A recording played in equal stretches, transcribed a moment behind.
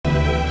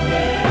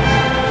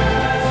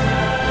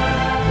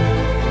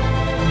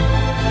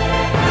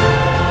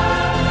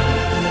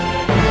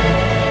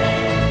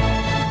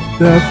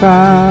The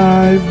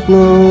Five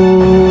Blokes.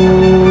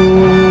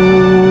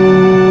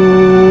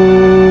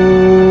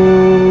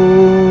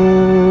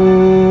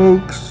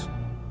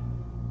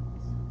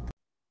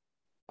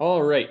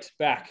 All right,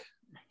 back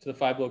to the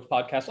Five Blokes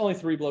podcast. Only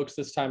three blokes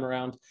this time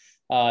around.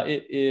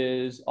 It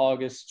is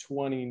August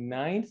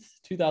 29th,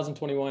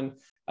 2021.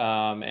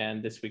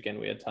 And this weekend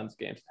we had tons of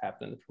games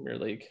happen in the Premier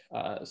League,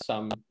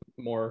 some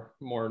more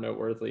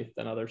noteworthy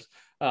than others.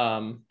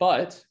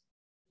 But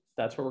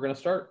that's where we're going to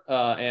start.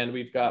 And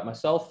we've got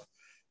myself,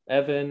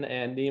 Evan,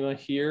 and Nima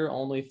here.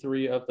 Only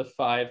three of the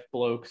five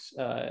blokes.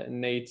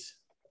 Nate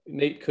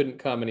couldn't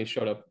come, and he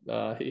showed up.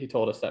 He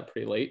told us that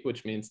pretty late,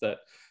 which means that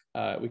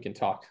we can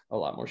talk a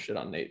lot more shit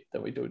on Nate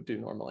than we do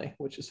normally,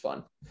 which is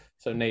fun.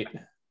 So Nate,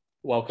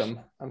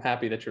 welcome. I'm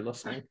happy that you're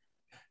listening.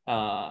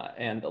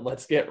 And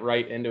let's get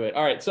right into it.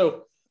 All right.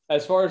 So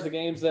as far as the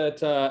games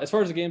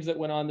that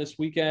went on this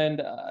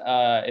weekend,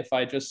 if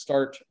I just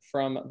start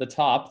from the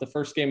top, the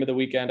first game of the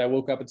weekend, I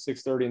woke up at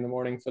 6:30 in the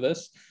morning for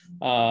this.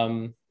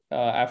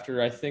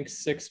 After I think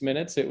 6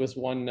 minutes, it was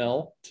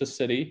 1-0 to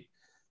City.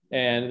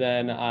 And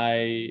then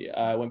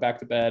I went back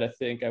to bed. I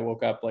think I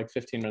woke up like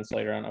 15 minutes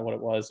later. I don't know what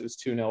it was. It was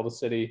 2-0 to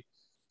City.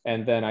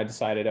 And then I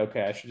decided,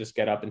 okay, I should just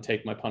get up and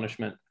take my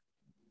punishment.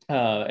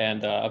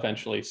 And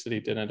eventually City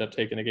did end up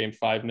taking a game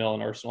 5-0,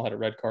 and Arsenal had a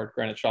red card.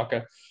 Granit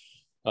Xhaka,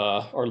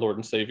 our Lord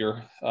and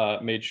Savior,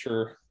 made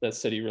sure that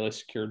City really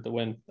secured the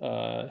win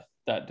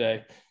that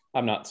day.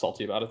 I'm not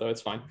salty about it, though.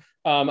 It's fine.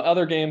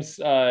 Other games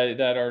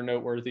that are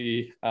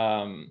noteworthy,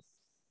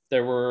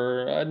 there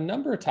were a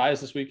number of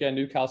ties this weekend: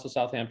 Newcastle,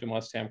 Southampton,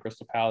 West Ham,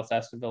 Crystal Palace,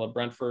 Aston Villa,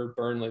 Brentford,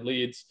 Burnley,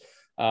 Leeds,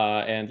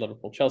 and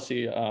Liverpool,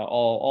 Chelsea,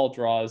 all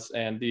draws.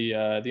 And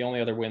the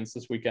only other wins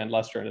this weekend,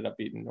 Leicester ended up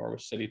beating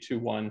Norwich City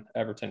 2-1,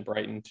 Everton,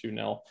 Brighton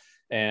 2-0,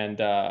 and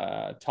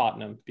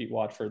Tottenham beat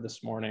Watford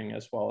this morning,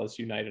 as well as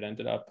United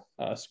ended up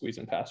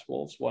squeezing past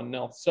Wolves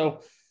 1-0.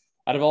 So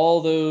out of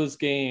all those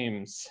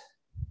games,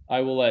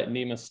 I will let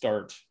Nima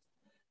start.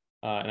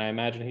 And I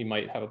imagine he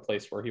might have a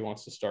place where he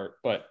wants to start.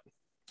 But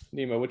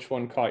Nima, which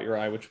one caught your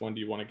eye? Which one do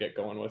you want to get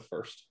going with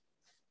first?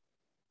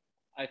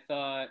 I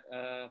thought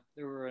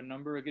there were a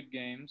number of good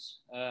games.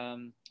 I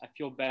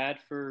feel bad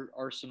for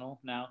Arsenal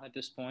now at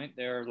this point.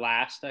 They're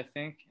last, I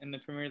think, in the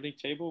Premier League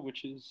table,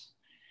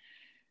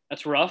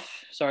 that's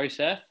rough. Sorry,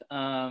 Seth.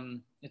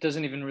 It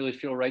doesn't even really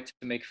feel right to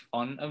make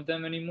fun of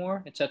them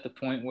anymore. It's at the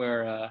point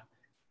where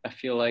I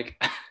feel like,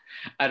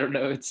 I don't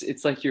know,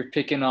 it's like you're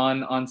picking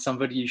on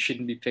somebody you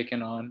shouldn't be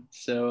picking on.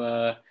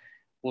 So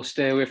we'll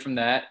stay away from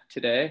that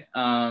today.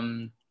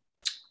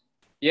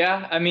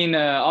 Yeah, I mean,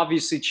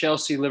 obviously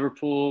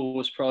Chelsea-Liverpool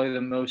was probably the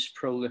most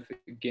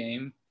prolific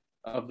game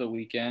of the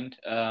weekend.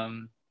 Yeah,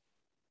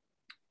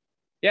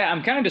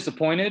 I'm kind of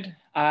disappointed.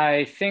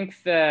 I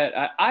think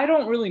that I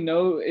don't really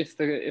know if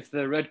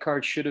the red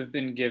card should have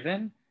been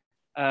given.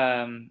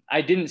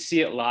 I didn't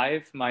see it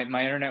live. My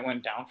internet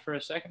went down for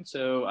a second,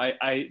 so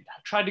I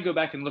tried to go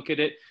back and look at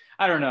it.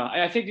 I don't know.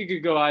 I think it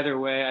could go either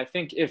way. I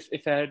think if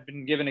it had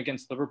been given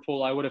against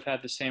Liverpool, I would have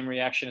had the same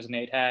reaction as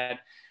Nate had.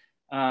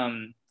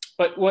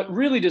 But what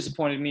really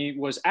disappointed me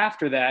was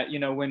after that,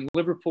 when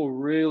Liverpool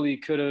really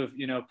could have,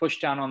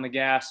 pushed down on the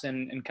gas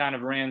and kind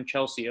of ran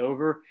Chelsea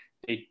over,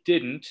 they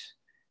didn't.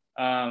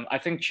 I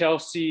think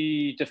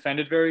Chelsea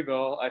defended very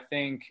well. I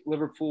think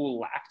Liverpool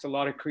lacked a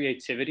lot of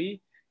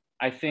creativity.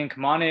 I think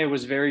Mane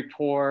was very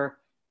poor.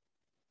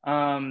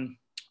 The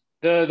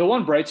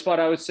one bright spot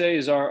I would say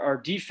is our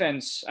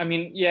defense. I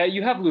mean, yeah,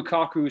 you have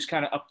Lukaku who's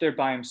kind of up there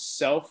by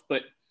himself,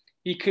 but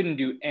he couldn't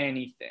do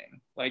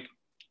anything. Like,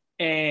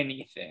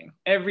 anything.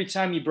 Every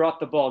time he brought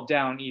the ball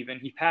down,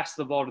 he passed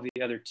the ball to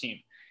the other team.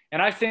 And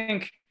I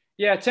think,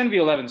 yeah,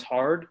 10v11 is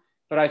hard,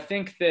 but I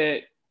think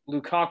that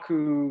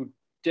Lukaku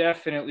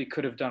definitely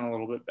could have done a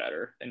little bit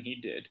better than he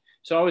did.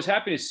 So I was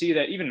happy to see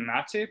that even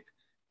Matip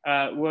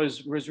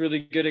was really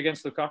good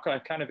against Lukaku. I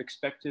kind of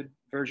expected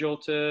Virgil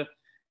to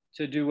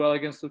do well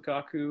against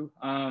Lukaku.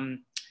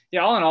 Yeah,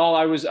 all in all,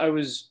 I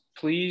was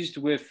pleased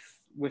with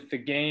the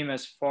game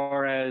as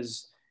far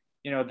as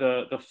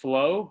the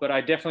flow, but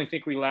I definitely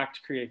think we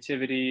lacked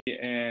creativity,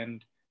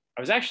 and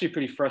I was actually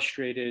pretty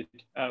frustrated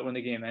when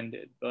the game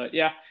ended. But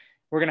yeah,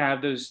 we're gonna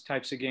have those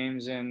types of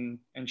games, and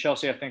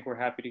Chelsea, I think we're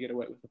happy to get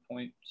away with the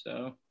point.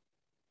 So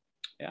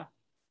yeah.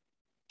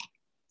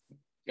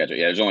 Gotcha.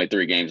 Yeah, there's only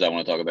three games I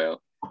want to talk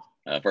about.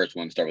 First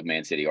one, start with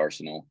Man City,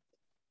 Arsenal.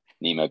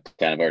 Nima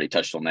kind of already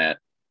touched on that.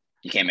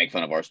 You can't make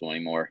fun of Arsenal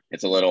anymore.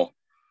 It's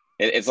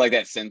it's like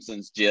that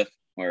Simpsons gif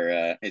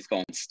where it's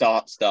going,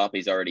 stop,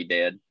 he's already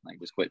dead. Like,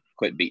 just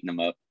quit beating him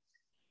up.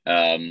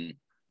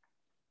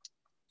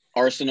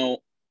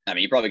 Arsenal, I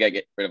mean, you probably got to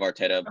get rid of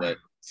Arteta, but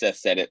Seth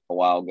said it a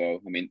while ago.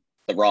 I mean,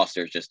 the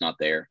roster is just not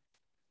there.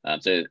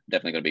 So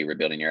definitely going to be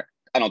rebuilding here.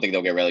 I don't think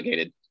they'll get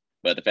relegated,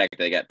 but the fact that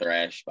they got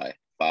thrashed by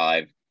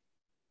 5,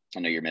 I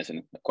know you're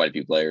missing quite a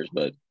few players,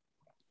 but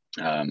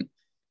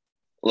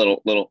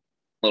little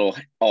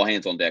all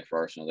hands on deck for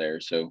Arsenal there.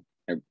 So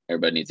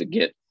everybody needs to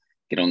get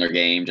on their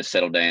game, just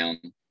settle down,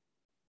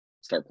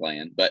 start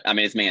playing. But I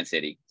mean, it's Man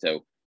City,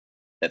 so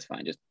that's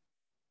fine. Just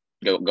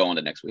go on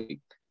to next week.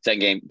 Second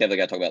game, definitely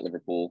got to talk about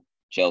Liverpool,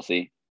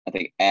 Chelsea. I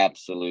think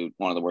absolute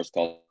one of the worst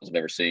calls I've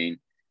ever seen.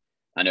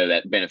 I know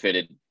that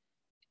benefited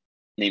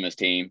Nima's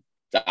team.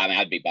 So, I mean,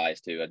 I'd be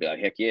biased too. I'd be like,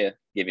 heck yeah,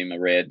 give him a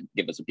red,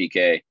 give us a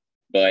PK.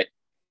 But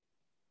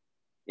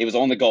it was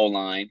on the goal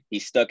line. He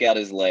stuck out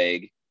his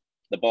leg.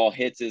 The ball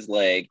hits his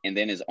leg and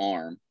then his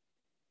arm.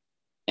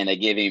 And they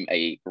give him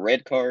a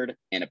red card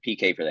and a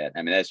PK for that.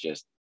 I mean, that's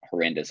just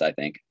horrendous, I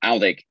think. I don't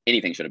think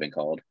anything should have been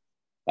called.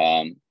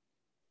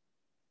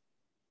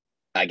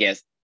 I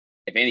guess,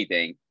 if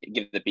anything,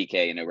 give the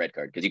PK and no red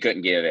card, because you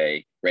couldn't give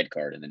a red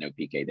card and then no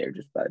PK there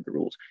just by the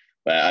rules.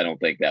 But I don't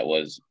think that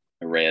was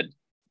a red.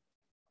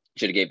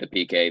 Should have gave the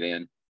PK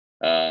then.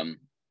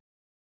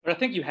 But I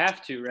think you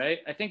have to, right?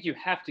 I think you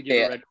have to give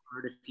a red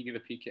card if you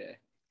give a PK.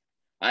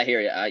 I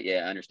hear you. I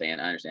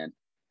understand.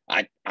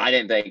 I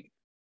didn't think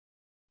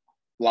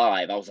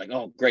live. I was like,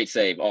 oh, great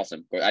save,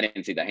 awesome. I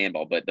didn't see the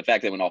handball, but the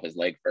fact that it went off his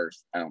leg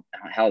first,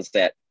 how's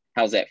that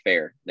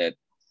fair that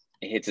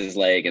it hits his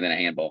leg and then a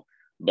handball?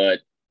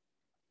 But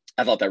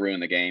I thought that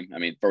ruined the game. I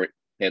mean, they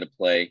had to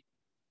play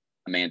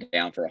a man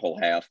down for a whole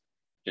half,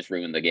 just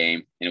ruined the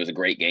game. And it was a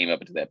great game up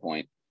until that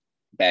point.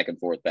 Back and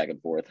forth,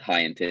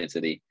 high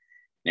intensity,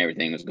 and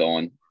everything was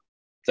going.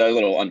 So a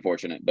little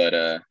unfortunate,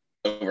 but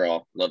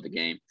overall, loved the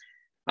game.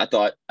 I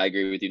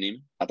agree with you,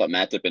 Nima. I thought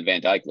Matip and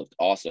Van Dijk looked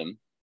awesome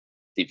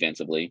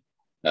defensively.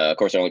 Of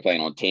course, they're only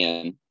playing on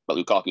 10, but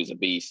Lukaku's a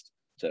beast.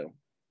 So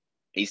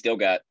he still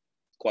got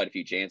quite a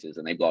few chances,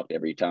 and they blocked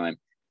every time.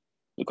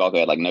 Lukaku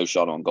had like no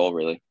shot on goal,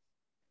 really.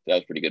 That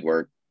was pretty good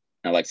work.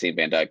 I like seeing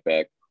Van Dijk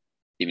back,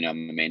 even though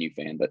I'm a Man U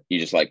fan, but you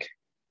just like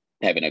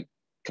having a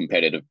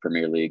competitive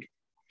Premier League.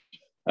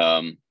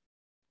 And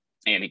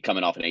he's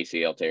coming off an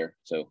ACL tear,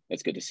 so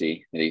it's good to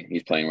see that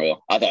he's playing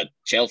well. I thought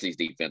Chelsea's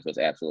defense was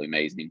absolutely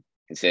amazing,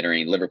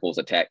 considering Liverpool's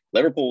attack.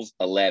 Liverpool's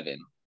 11.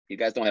 You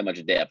guys don't have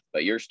much depth,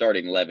 but your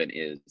starting 11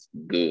 is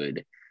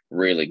good,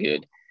 really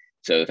good.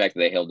 So the fact that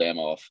they held them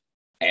off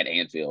at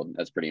Anfield,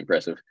 that's pretty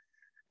impressive.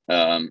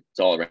 It's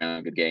all around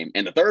a good game.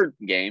 And the third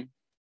game,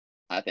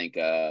 I think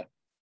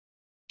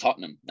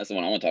Tottenham. That's the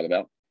one I want to talk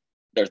about.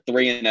 They're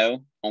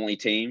 3-0, only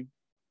team.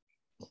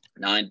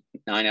 9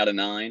 out of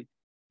 9.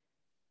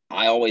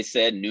 I always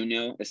said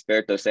Nuno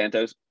Espirito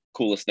Santos,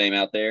 coolest name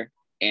out there.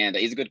 And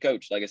he's a good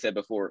coach. Like I said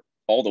before,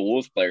 all the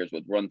Wolves players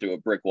would run through a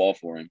brick wall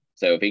for him.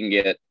 So if he can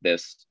get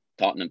this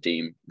Tottenham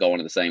team going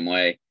in the same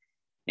way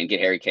and get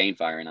Harry Kane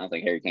firing, I don't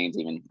think Harry Kane's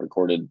even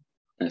recorded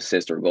an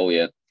assist or a goal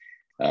yet.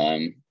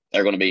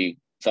 They're going to be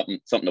something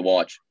to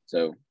watch.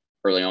 So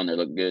early on, they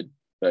look good.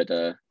 But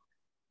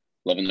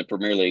loving the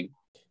Premier League.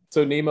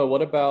 So, Nima,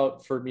 what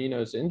about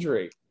Firmino's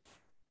injury?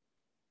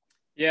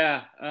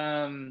 Yeah,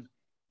 I'm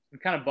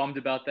kind of bummed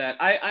about that.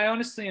 I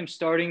honestly am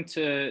starting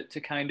to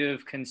kind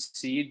of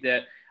concede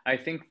that I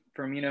think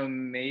Firmino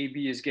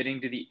maybe is getting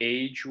to the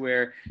age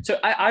where – so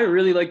I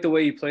really like the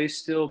way he plays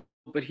still,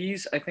 but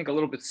he's, I think, a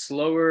little bit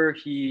slower.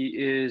 He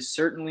is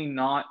certainly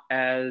not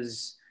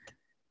as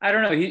 – I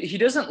don't know. He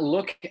doesn't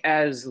look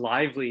as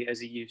lively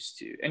as he used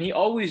to. And he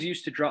always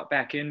used to drop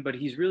back in, but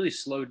he's really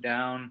slowed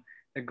down.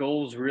 The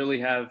goals really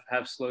have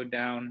slowed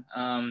down.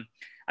 I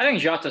think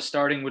Jota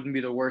starting wouldn't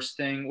be the worst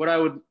thing. What I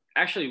would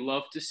actually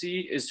love to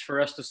see is for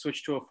us to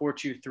switch to a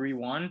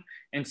 4-2-3-1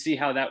 and see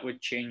how that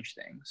would change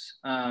things.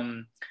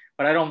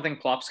 But I don't think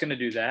Klopp's going to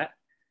do that.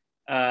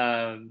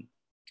 I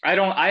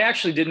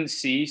actually didn't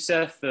see,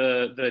 Seth,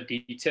 the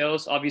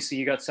details. Obviously,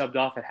 he got subbed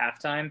off at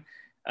halftime.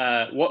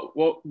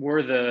 What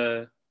were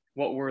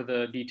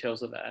the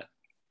details of that?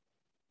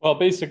 Well,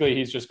 basically,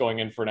 he's just going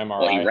in for an MRI.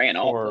 Well, he ran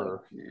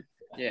off.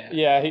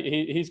 Yeah,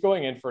 he's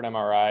going in for an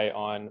MRI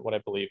on what I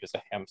believe is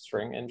a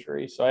hamstring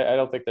injury. So I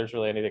don't think there's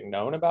really anything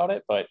known about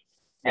it, but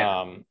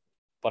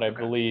I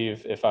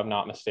believe, if I'm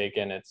not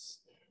mistaken, it's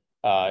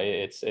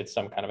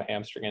some kind of a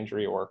hamstring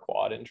injury or a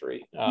quad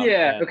injury.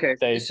 Okay.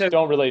 They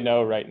don't really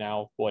know right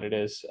now what it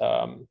is.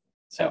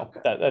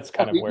 That's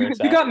kind of where it's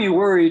at. You got me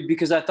worried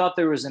because I thought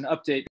there was an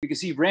update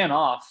because he ran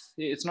off.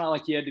 It's not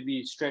like he had to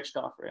be stretched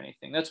off or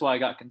anything. That's why I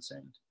got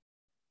concerned.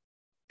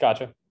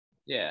 Gotcha.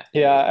 Yeah.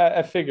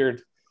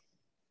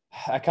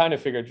 I kind of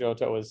figured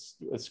Jota was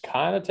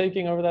kind of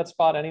taking over that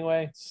spot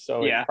anyway,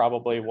 so it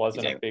probably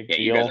wasn't a big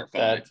deal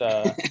that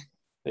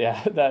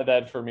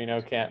that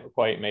Firmino can't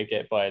quite make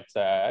it, but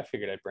I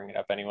figured I'd bring it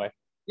up anyway.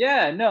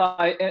 Yeah, no,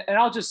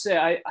 I'll just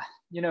say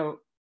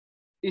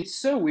it's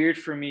so weird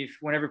for me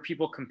whenever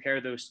people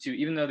compare those two,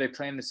 even though they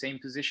play in the same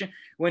position.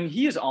 When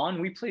he is on,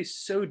 we play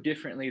so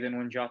differently than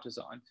when Jota's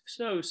on.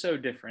 So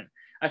different.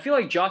 I feel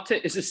like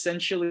Jota is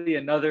essentially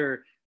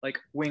another like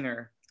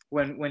winger.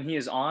 When he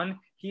is on,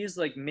 he is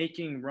like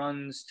making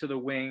runs to the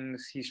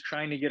wings. He's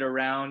trying to get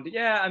around.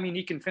 Yeah, I mean,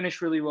 he can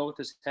finish really well with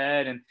his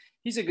head, and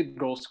he's a good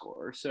goal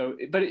scorer. So,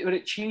 but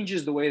it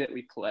changes the way that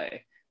we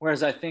play.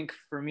 Whereas I think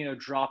Firmino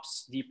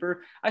drops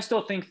deeper. I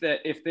still think that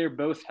if they're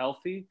both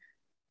healthy,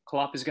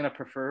 Klopp is going to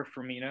prefer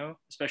Firmino,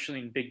 especially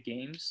in big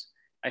games.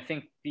 I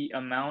think the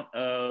amount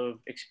of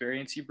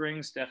experience he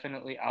brings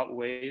definitely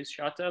outweighs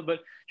Jota. But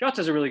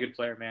Jota's a really good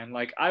player, man.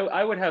 Like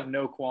I would have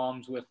no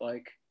qualms with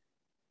like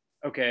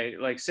okay,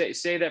 like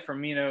say that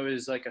Firmino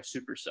is like a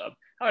super sub,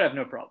 I would have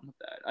no problem with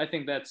that. I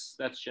think that's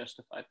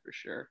justified for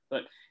sure.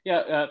 But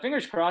yeah,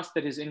 fingers crossed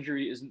that his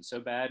injury isn't so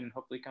bad and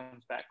hopefully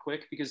comes back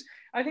quick, because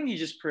I think he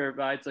just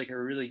provides like a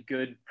really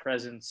good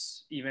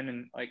presence,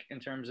 even in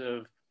terms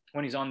of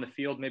when he's on the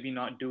field, maybe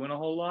not doing a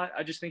whole lot.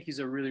 I just think he's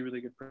a really,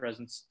 really good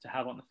presence to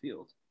have on the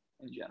field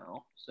in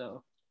general.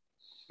 So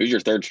Who's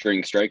your third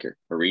string striker?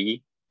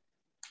 Origi?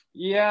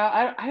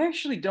 yeah, I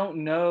actually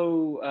don't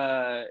know.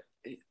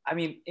 I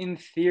mean, in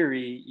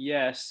theory,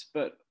 yes,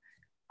 but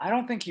I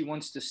don't think he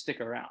wants to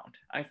stick around.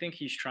 I think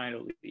he's trying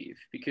to leave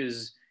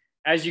because,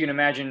 as you can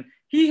imagine,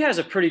 he has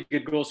a pretty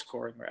good goal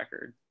scoring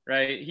record,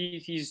 right?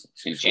 He's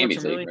In scored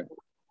Champions some really, League, right?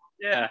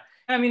 yeah.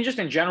 I mean, just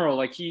in general,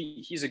 like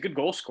he's a good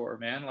goal scorer,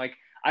 man. Like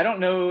I don't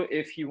know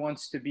if he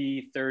wants to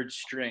be third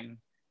string,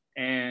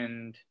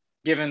 and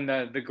given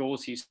the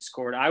goals he's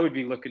scored, I would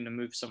be looking to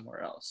move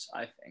somewhere else,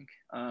 I think.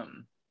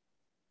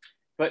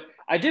 But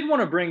I did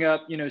want to bring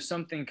up,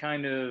 something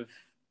kind of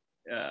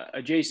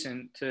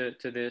adjacent to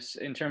this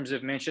in terms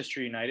of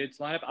Manchester United's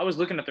lineup. I was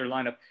looking at their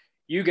lineup.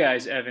 You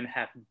guys, Evan,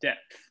 have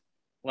depth,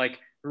 like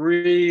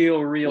real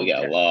We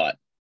got depth. a lot.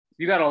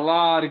 You got a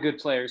lot of good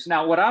players.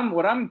 Now, what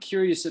I'm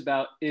curious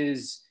about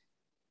is,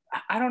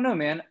 I don't know,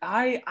 man.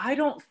 I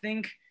don't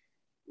think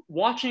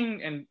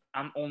watching, and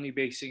I'm only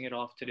basing it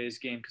off today's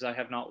game because I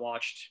have not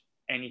watched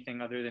anything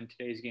other than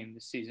today's game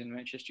this season,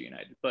 Manchester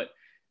United. But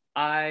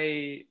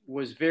I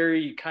was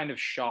very kind of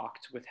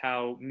shocked with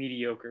how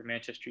mediocre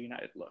Manchester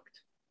United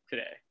looked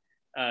today.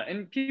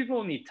 And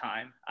people need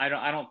time. I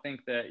don't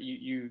think that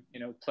you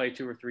play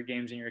 2 or 3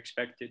 games and you're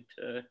expected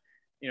to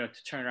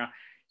to turn around.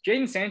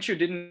 Jadon Sancho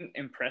didn't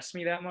impress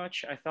me that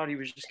much. I thought he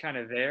was just kind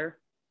of there.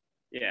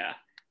 Yeah.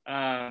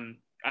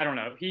 I don't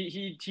know.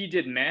 He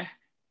did meh.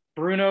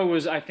 Bruno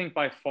was, I think,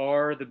 by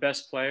far the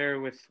best player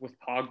with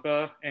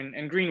Pogba,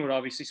 and Greenwood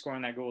obviously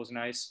scoring that goal was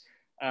nice.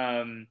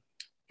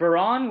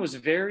 Varane was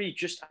very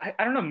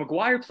I don't know.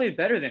 Maguire played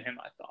better than him,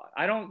 I thought.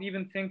 I don't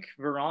even think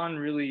Varane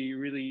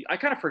really, I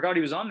kind of forgot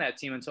he was on that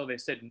team until they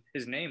said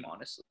his name,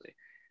 honestly.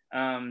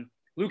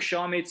 Luke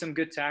Shaw made some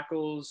good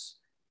tackles.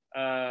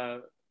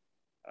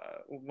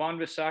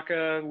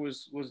 Wan-Bissaka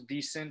was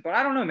decent, but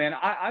I don't know, man.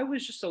 I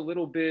was just a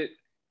little bit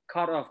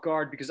caught off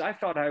guard because I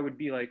thought I would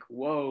be like,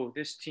 whoa,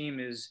 this team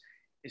is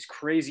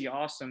crazy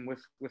awesome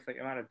with the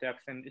amount of depth,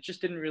 and it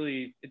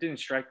didn't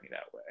strike me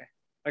that way.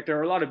 Like there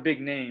are a lot of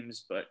big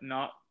names, but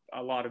not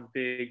a lot of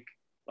big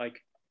like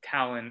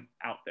talent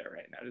out there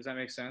right now. Does that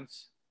make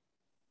sense?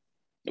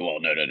 Well,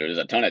 no. There's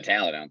a ton of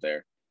talent out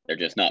there. They're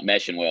just not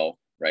meshing well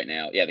right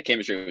now. Yeah, the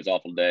chemistry was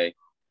awful today.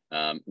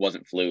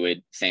 Wasn't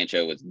fluid.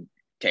 Sancho was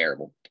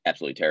terrible,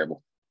 absolutely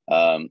terrible.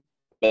 But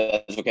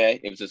that's okay.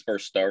 It was his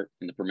first start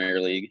in the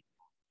Premier League.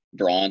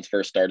 Varane's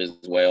first start as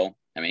well.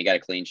 I mean, he got a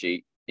clean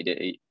sheet. He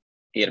did.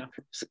 He had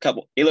a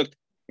couple. He looked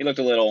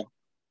a little,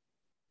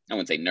 I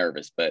wouldn't say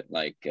nervous, but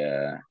like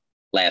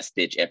last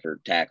ditch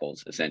effort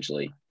tackles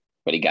essentially.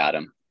 But he got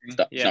him. It's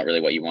not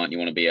really what you want. You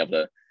want to be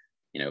able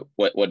to,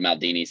 what would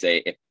Maldini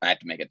say? If I have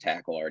to make a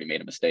tackle, I already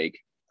made a mistake.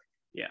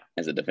 Yeah.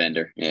 As a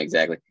defender. Yeah,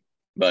 exactly.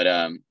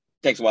 But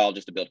takes a while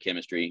just to build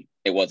chemistry.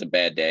 It was a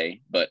bad day,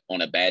 but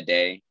on a bad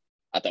day,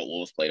 I thought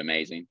Wolves played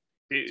amazing.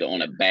 Dude. So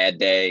on a bad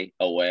day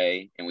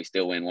away, and we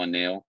still win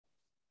 1-0,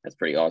 that's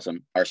pretty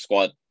awesome. Our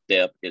squad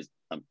depth is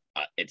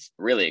it's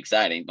really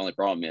exciting. The only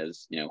problem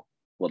is,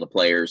 will the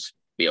players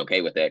be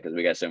okay with that? Because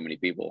we got so many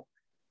people.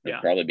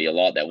 There'll probably be a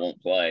lot that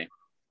won't play.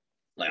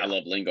 I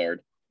love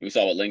Lingard. We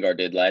saw what Lingard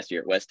did last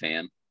year at West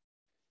Ham.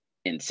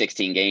 In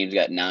 16 games,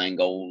 got 9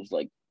 goals,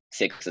 like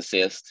 6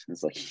 assists.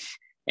 It's like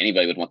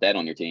anybody would want that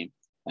on your team.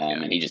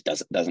 And he just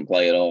doesn't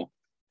play at all.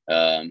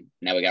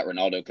 Now we got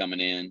Ronaldo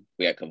coming in.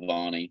 We got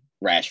Cavani,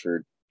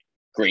 Rashford,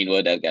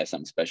 Greenwood. That guy's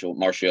something special.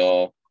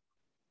 Martial,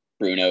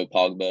 Bruno,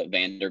 Pogba,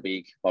 Van der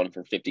Beek. Bought him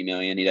for $50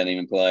 million. He doesn't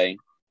even play.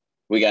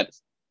 We got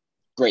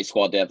great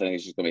squad depth. I think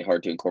it's just going to be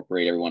hard to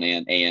incorporate everyone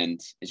in.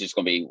 And it's just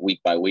going to be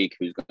week by week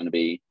who's going to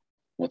be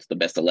what's the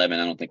best 11.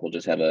 I don't think we'll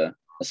just have a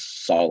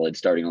solid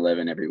starting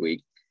 11 every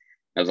week.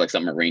 That was like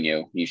something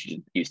Mourinho used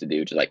to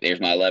do. Just like,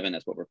 there's my 11.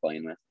 That's what we're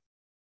playing with.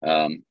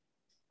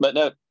 But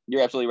no,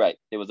 you're absolutely right.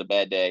 It was a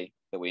bad day,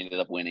 but we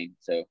ended up winning.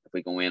 So if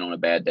we can win on a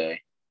bad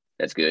day,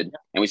 that's good. Yeah.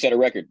 And we set a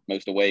record.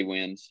 Most away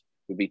wins.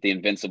 We beat the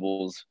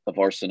Invincibles of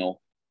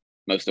Arsenal.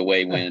 Most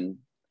away win,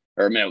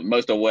 or no,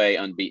 most away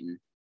unbeaten.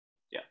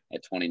 Yeah,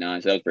 at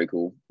 29. So that was pretty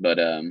cool. But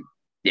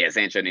yeah,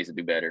 Sancho needs to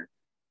do better.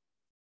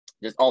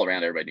 Just all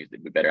around, everybody needs to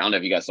do better. I don't know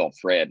if you guys saw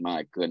Fred.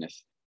 My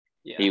goodness,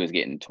 he was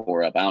getting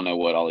tore up. I don't know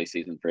what all these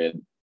season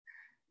Fred.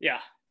 Yeah.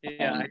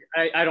 Yeah,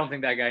 I don't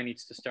think that guy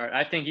needs to start.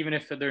 I think even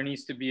if there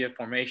needs to be a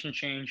formation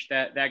change,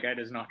 that guy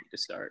does not need to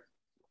start.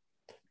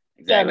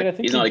 Exactly. Yeah, I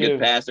mean, he's not a good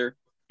passer.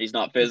 He's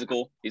not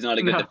physical. He's not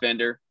a good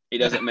defender. He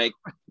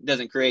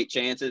doesn't create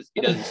chances.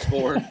 He doesn't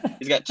score.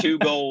 He's got 2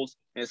 goals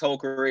in his whole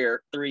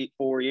career,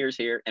 3-4 years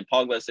here, and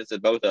Pogba sits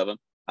at both of them.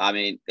 I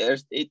mean, I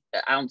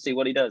don't see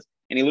what he does,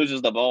 and he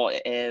loses the ball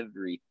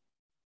every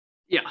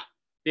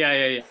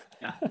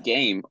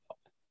game.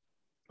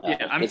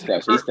 Yeah, I mean, he's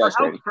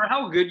frustrating. For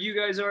how good you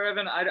guys are,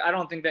 Evan, I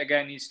don't think that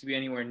guy needs to be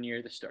anywhere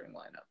near the starting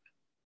lineup.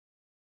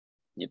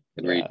 Yep,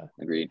 agreed. Yeah.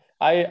 Agreed.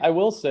 I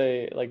will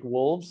say, like,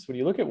 Wolves, when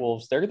you look at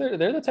Wolves, they're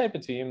the type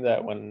of team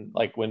that when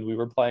we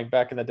were playing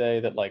back in the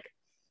day, that, like,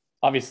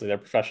 obviously they're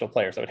professional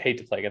players. I would hate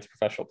to play against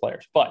professional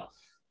players, but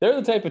they're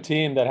the type of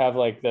team that have,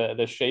 like,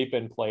 the shape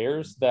and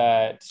players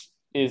that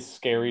is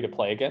scary to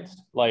play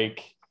against.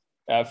 Like,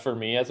 for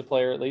me as a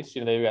player, at least,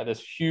 they've got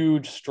this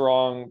huge,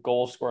 strong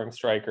goal scoring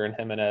striker in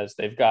Jimenez.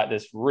 They've got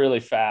this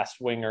really fast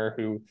winger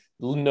who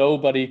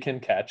nobody can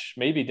catch.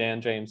 Maybe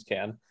Dan James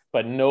can,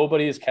 but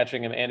nobody is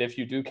catching him. And if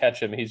you do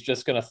catch him, he's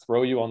just going to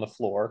throw you on the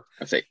floor.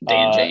 I'd say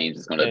Dan James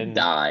is going to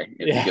die.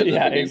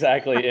 Yeah,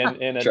 exactly.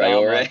 In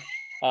Traore.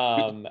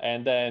 Adama.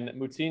 And then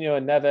Moutinho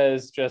and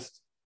Neves,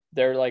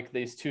 they're like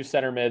these two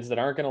center mids that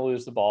aren't going to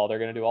lose the ball. They're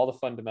going to do all the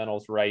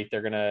fundamentals right.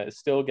 They're going to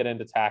still get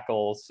into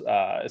tackles.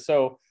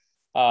 Their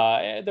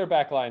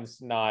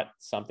backline's not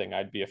something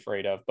I'd be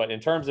afraid of. But in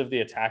terms of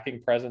the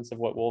attacking presence of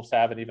what Wolves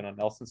have, and even on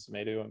Nelson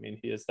Semedo, I mean,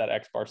 he is that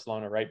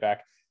ex-Barcelona right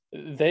back.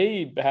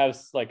 They have,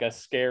 like, a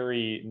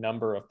scary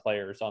number of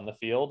players on the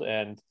field,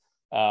 and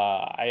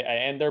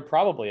and they're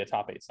probably a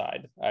top 8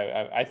 side.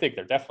 I think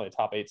they're definitely a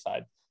top 8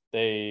 side.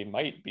 They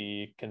might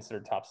be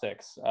considered top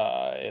 6,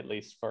 at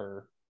least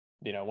for,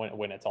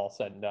 when it's all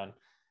said and done.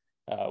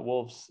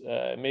 Wolves,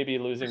 maybe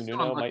losing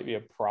Nuno might be a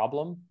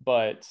problem,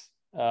 but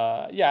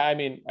I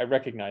mean, I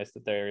recognize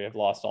that they have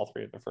lost all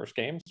 3 of their first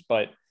games,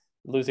 but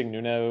losing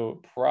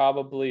Nuno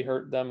probably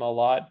hurt them a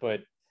lot.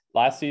 But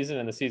last season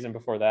and the season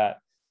before that,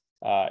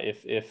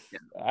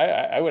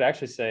 I would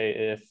actually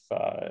say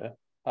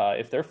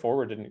if their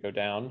forward didn't go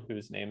down,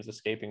 whose name is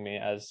escaping me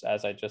as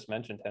I just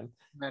mentioned him,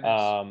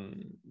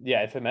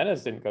 if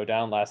Jimenez didn't go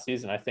down last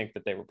season, I think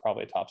that they were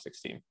probably a top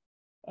 6 team.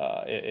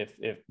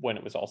 If when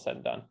it was all said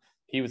and done,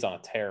 he was on a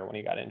tear when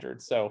he got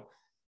injured. So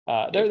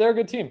they're a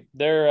good team.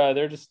 They're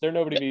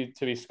nobody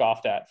to be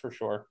scoffed at, for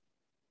sure.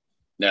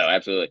 No,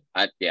 absolutely.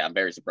 I'm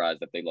very surprised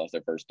that they lost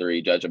their first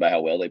 3, judging by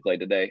how well they played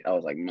today. I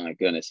was like, my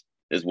goodness,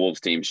 this Wolves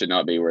team should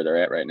not be where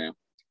they're at right now.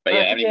 But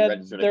I haven't even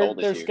registered a goal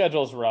this year. Their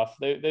schedule's rough.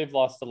 They've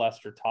lost to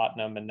Leicester,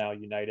 Tottenham, and now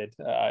United.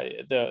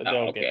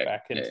 They'll get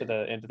back into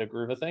the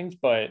groove of things.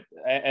 But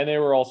and they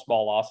were all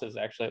small losses,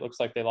 actually. It looks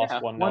like they lost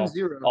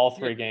 1-0 all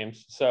 3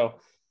 games. So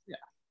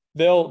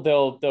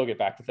they'll get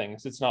back to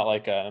things. It's not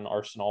like an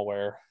Arsenal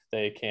where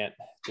they can't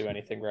do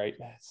anything right.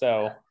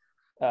 So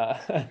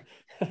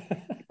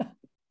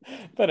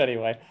but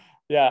anyway,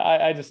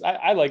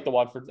 I like the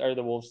Watford or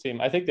the Wolves team.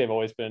 I think they've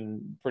always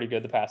been pretty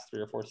good the past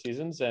 3 or 4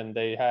 seasons, and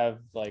they have,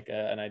 like,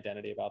 an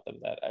identity about them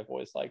that I've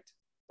always liked.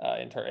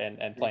 And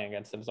playing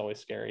against them is always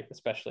scary,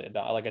 especially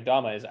Adama. Like,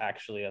 Adama is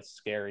actually a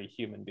scary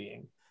human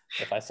being.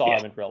 If I saw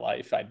him in real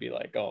life, I'd be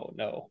like, oh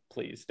no,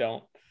 please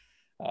don't.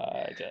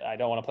 I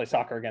don't want to play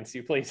soccer against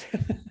you, please.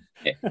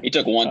 He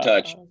took one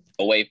touch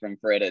away from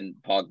Fred and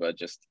Pogba,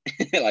 just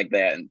like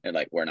that, and they're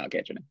like, we're not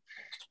catching him.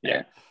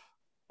 Yeah.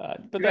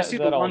 But that's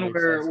the one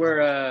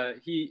where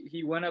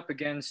he went up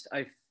against,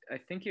 I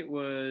think it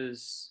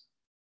was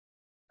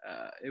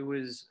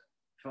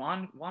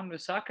Juan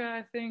Bissaka,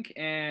 I think,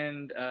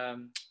 and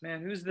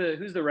who's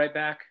the right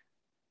back?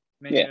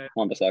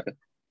 Juan Bissaka.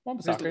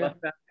 Who's the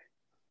left back?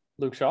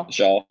 Luke Shaw.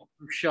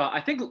 Luke Shaw.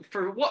 I think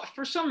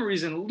for some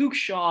reason Luke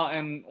Shaw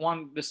and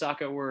Juan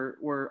Bissaka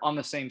were on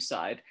the same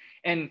side,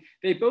 and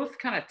they both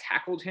kind of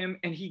tackled him,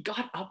 and he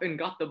got up and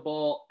got the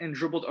ball and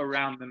dribbled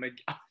around them. I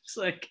was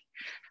like,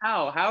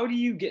 how do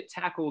you get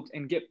tackled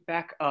and get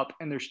back up?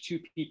 And there's 2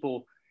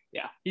 people.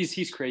 Yeah,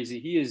 he's crazy.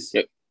 He is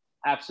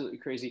absolutely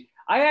crazy.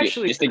 I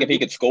actually just think if he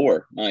could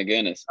score. My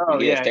goodness,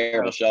 he has a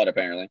terrible shot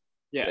apparently.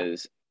 Yeah.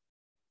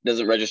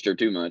 Doesn't register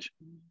too much.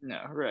 No,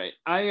 right.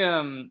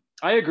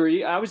 I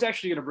agree. I was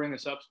actually going to bring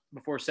this up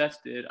before Seth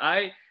did.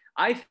 I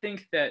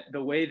think that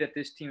the way that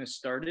this team has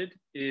started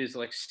is,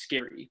 like,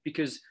 scary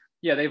because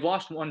they've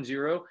lost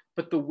 1-0,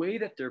 but the way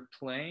that they're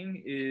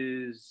playing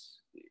is,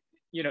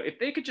 if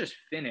they could just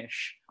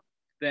finish,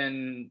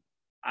 then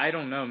I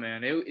don't know,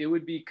 man. It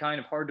would be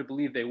kind of hard to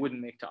believe they wouldn't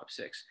make top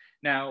 6.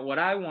 Now, what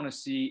I want to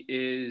see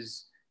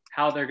is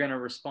how they're going to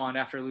respond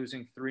after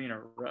losing 3 in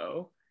a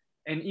row.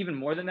 And even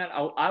more than that,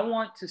 I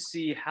want to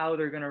see how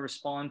they're going to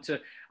respond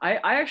to – I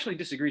actually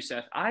disagree,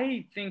 Seth.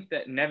 I think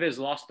that Neves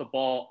lost the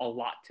ball a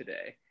lot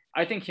today.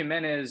 I think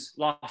Jimenez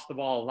lost the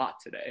ball a lot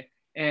today.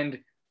 And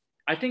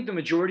I think the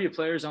majority of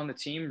players on the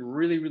team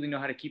really, really know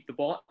how to keep the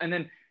ball. And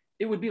then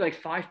it would be like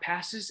 5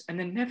 passes, and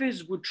then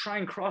Neves would try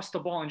and cross the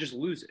ball and just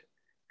lose it.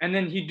 And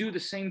then he'd do the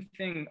same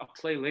thing a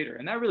play later.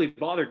 And that really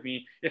bothered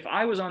me. If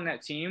I was on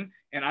that team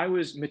and I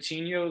was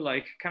Moutinho,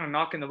 like, kind of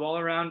knocking the ball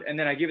around, and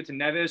then I give it to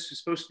Neves,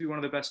 who's supposed to be one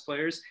of the best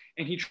players,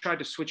 and he tried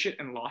to switch it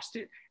and lost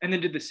it, and then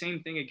did the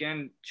same thing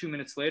again 2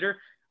 minutes later,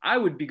 I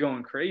would be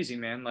going crazy,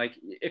 man. Like,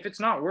 if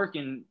it's not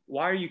working,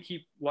 why do you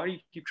keep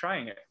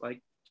trying it?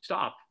 Like,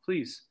 stop,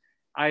 please.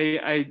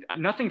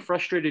 Nothing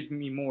frustrated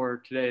me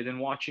more today than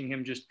watching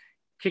him just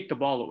kick the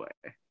ball away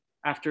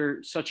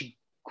after such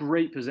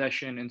great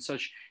possession and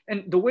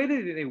the way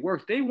that they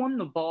worked. They won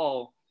the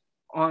ball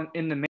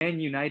in the Man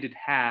United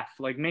half.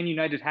 Like Man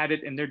United had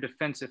it in their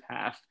defensive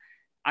half.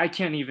 I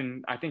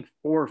think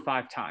 4 or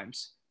 5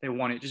 times they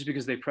won it just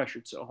because they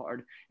pressured so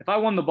hard. If I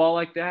won the ball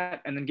like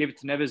that and then gave it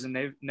to Neves and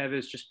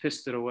Neves just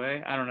pissed it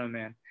away, I don't know,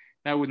 man.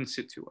 That wouldn't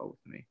sit too well with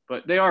me.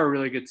 But they are a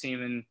really good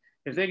team, and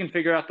if they can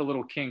figure out the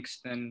little kinks,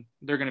 then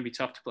they're going to be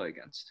tough to play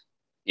against.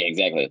 Yeah,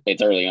 exactly.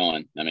 It's early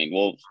on. I mean,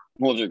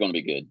 Wolves are going to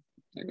be good.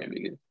 They're going to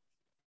be good.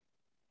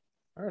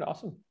 All right,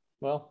 awesome.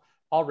 Well,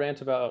 I'll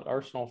rant about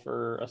Arsenal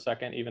for a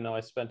second, even though I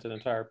spent an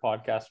entire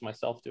podcast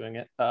myself doing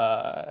it.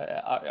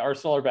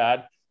 Arsenal are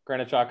bad.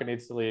 Granit Xhaka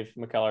needs to leave.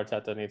 Mikel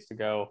Arteta needs to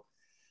go.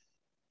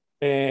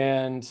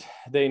 And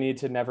they need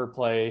to never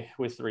play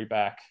with 3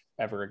 back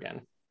ever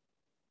again.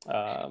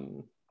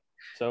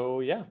 So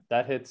yeah,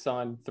 that hits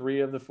on 3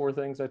 of the 4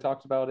 things I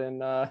talked about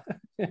in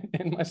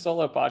in my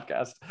solo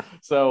podcast.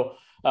 So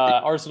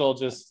Arsenal,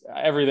 just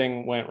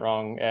everything went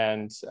wrong,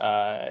 and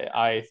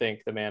I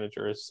think the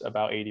manager is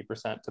about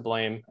 80% to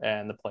blame,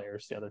 and the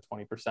players the other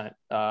 20%.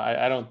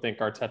 I don't think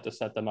Arteta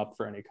set them up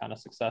for any kind of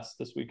success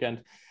this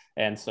weekend,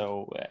 and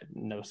so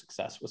no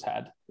success was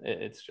had.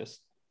 It's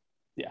just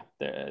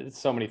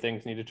so many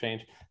things need to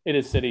change. It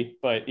is City,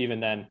 but even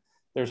then,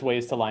 there's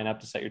ways to line up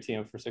to set your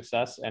team up for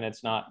success, and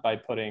it's not by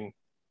putting.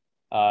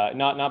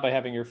 Not by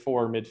having your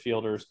 4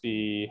 midfielders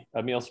be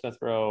Emile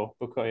Smith-Rowe,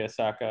 Bukayo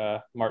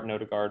Saka, Martin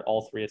Odegaard,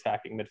 all 3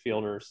 attacking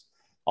midfielders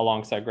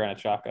alongside Granit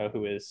Xhaka,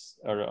 who is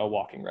a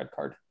walking red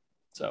card.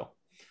 So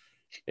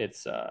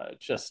it's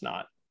just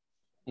not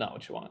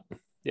what you want.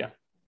 Yeah.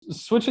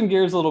 Switching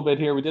gears a little bit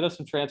here, we did have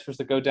some transfers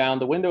that go down.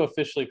 The window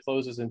officially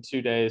closes in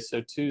 2 days.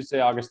 So Tuesday,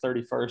 August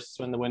 31st is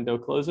when the window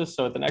closes.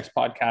 So at the next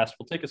podcast,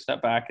 we'll take a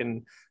step back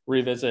and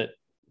revisit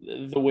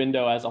the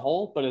window as a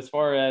whole. But as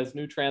far as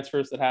new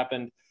transfers that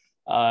happened,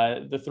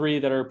 the 3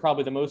 that are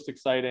probably the most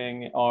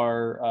exciting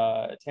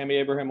are Tammy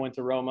Abraham went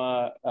to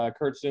Roma,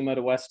 Kurt Zouma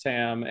to West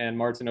Ham, and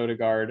Martin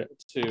Odegaard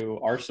to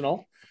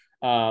Arsenal.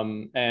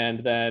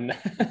 And then,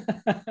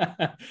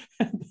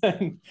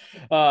 the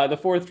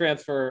 4th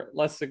transfer,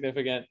 less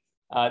significant.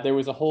 There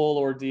was a whole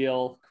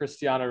ordeal.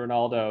 Cristiano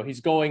Ronaldo,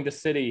 he's going to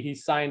City. He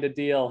signed a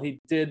deal. He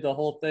did the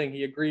whole thing.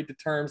 He agreed to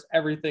terms.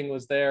 Everything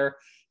was there.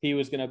 He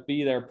was going to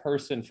be their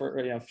person for,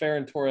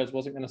 Ferran Torres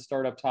wasn't going to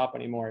start up top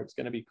anymore. It was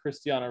going to be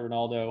Cristiano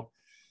Ronaldo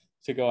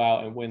to go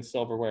out and win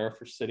silverware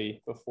for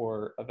City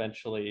before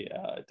eventually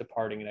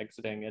departing and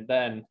exiting. And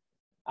then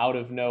out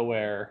of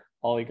nowhere,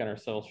 Ole Gunnar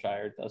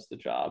Solskjaer does the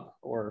job,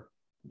 or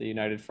the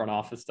United front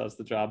office does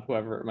the job,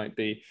 whoever it might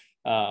be.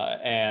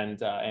 And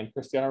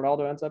Cristiano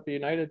Ronaldo ends up at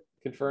United,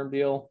 confirmed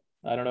deal.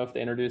 I don't know if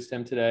they introduced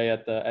him today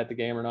at the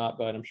game or not,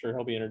 but I'm sure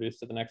he'll be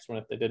introduced to the next one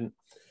if they didn't.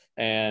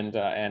 And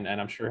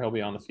I'm sure he'll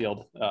be on the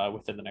field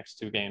within the next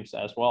 2 games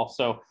as well.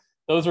 So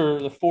those are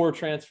the 4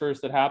 transfers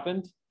that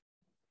happened.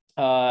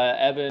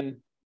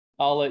 Evan,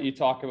 I'll let you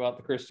talk about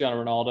the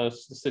Cristiano Ronaldo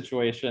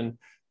situation,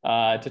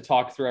 to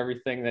talk through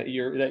everything that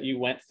you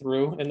went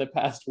through in the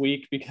past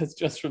week, because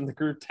just from the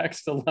group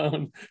text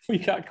alone, we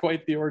got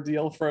quite the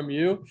ordeal from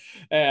you,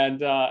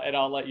 and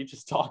I'll let you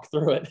just talk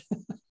through it.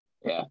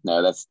 Yeah,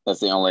 no, that's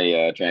the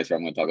only transfer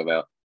I'm going to talk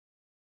about.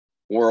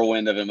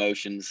 Whirlwind of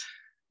emotions.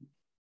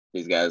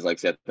 These guys, like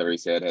Seth already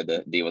said, had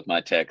to deal with my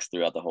text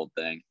throughout the whole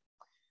thing.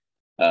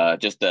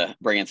 Just to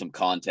bring in some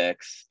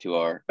context to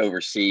our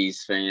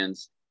overseas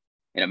fans.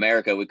 In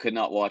America, we could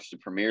not watch the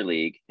Premier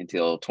League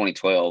until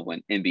 2012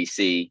 when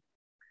NBC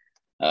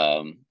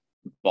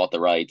bought the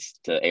rights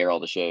to air all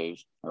the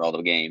shows or all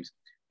the games.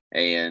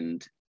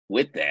 And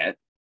with that,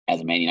 as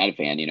a Man United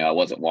fan, I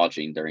wasn't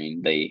watching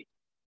during the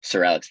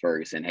Sir Alex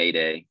Ferguson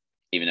heyday,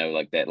 even though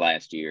like that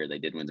last year they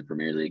did win the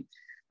Premier League,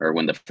 or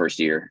win the first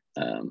year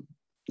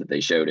that they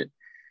showed it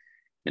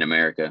in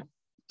America.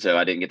 So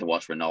I didn't get to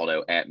watch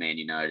Ronaldo at Man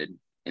United.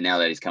 And now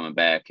that he's coming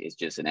back, it's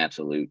just an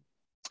absolute,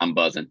 I'm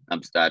buzzing.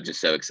 I'm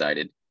just so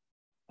excited.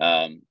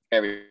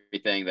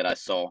 Everything that I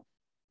saw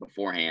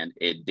beforehand,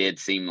 it did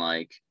seem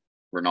like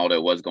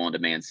Ronaldo was going to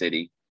Man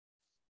City.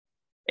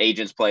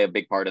 Agents play a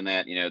big part in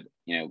that.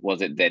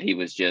 Was it that he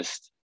was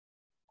just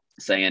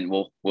saying,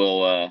 "Well,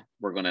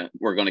 we're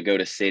gonna go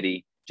to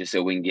City just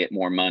so we can get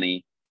more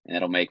money," and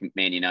that'll make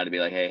Man United be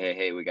like,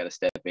 "Hey, we got to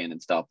step in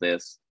and stop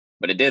this."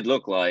 But it did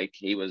look like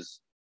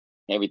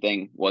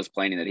everything was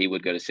planning that he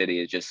would go to City.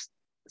 It's just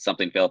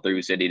something fell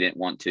through. City didn't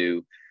want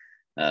to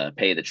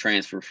pay the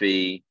transfer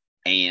fee,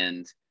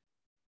 and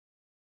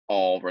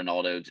all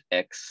Ronaldo's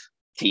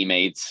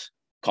ex-teammates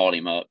called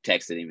him up,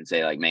 texted him, and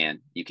say like,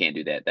 "Man, you can't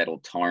do that. That'll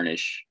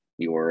tarnish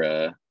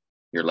your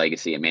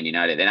legacy at Man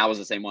United." And I was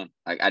the same one.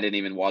 I didn't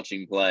even watch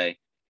him play,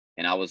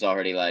 and I was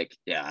already like,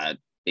 "Yeah,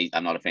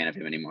 I'm not a fan of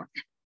him anymore."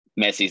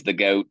 Messi's the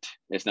GOAT.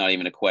 It's not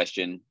even a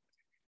question.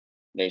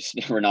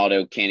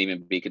 Ronaldo can't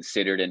even be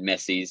considered in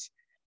Messi's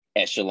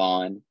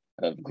echelon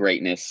of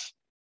greatness.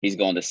 He's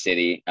going to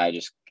City. I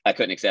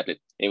couldn't accept it.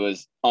 It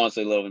was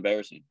honestly a little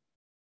embarrassing.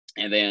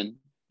 And then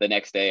the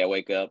next day I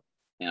wake up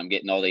and I'm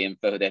getting all the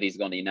info that he's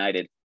going to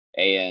United,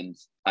 and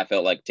I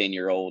felt like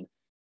 10-year-old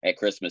at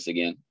Christmas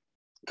again.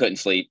 Couldn't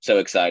sleep. So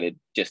excited,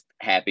 just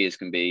happy as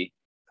can be,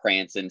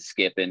 prancing,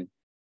 skipping.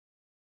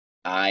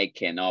 I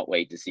cannot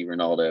wait to see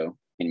Ronaldo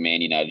in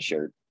Man United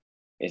shirt.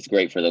 It's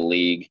great for the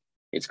league.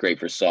 It's great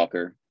for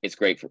soccer.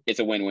 It's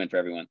a win-win for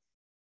everyone.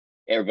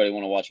 Everybody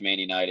want to watch Man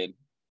United.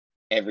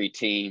 Every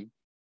team,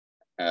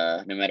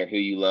 no matter who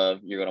you love,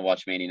 you're going to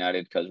watch Man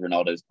United because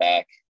Ronaldo's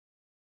back.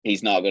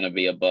 He's not going to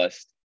be a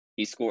bust.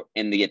 He scored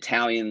in the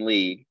Italian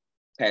league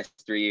past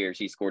 3 years.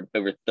 He scored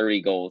over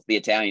 30 goals. The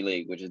Italian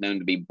league, which is known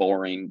to be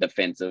boring,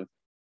 defensive.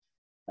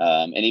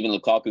 And even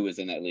Lukaku was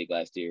in that league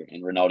last year,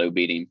 and Ronaldo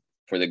beat him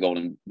for the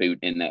golden boot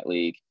in that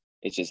league.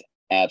 It's just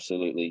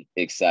absolutely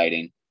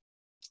exciting,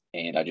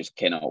 and I just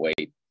cannot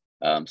wait.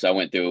 So I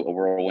went through a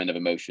whirlwind of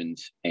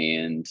emotions,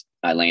 and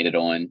I landed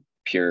on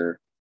pure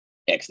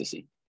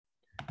ecstasy.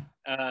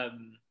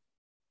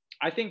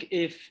 I think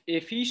if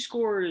he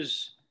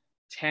scores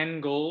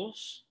 10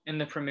 goals in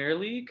the Premier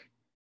League,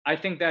 I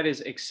think that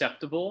is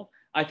acceptable.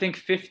 I think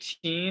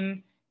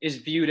 15 is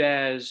viewed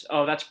as,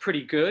 oh, that's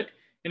pretty good.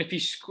 And if he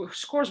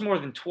scores more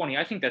than 20,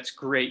 I think that's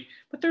great.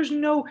 But there's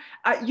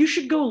you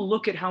should go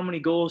look at how many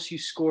goals he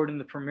scored in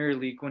the Premier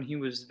League when he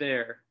was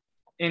there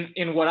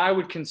in what I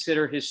would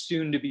consider his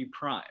soon-to-be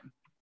prime.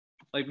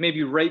 Like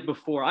maybe right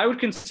before. I would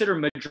consider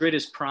Madrid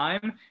his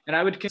prime, and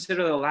I would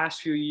consider the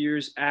last few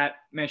years at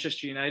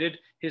Manchester United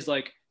his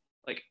like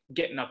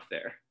getting up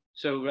there.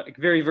 So like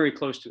very, very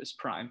close to his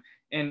prime.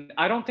 And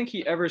I don't think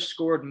he ever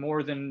scored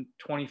more than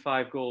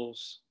 25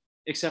 goals,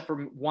 except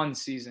for one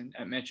season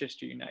at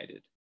Manchester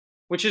United,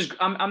 which is,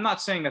 I'm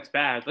not saying that's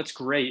bad. That's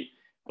great.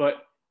 But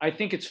I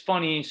think it's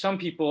funny. Some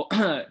people,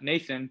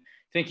 Nathan,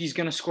 think he's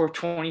going to score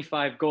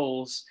 25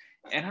 goals.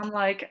 And I'm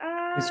like,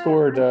 He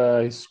scored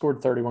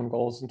 31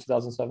 goals in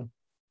 2007.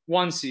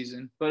 One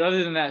season. But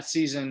other than that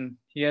season,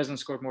 he hasn't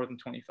scored more than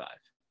 25.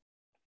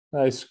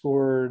 I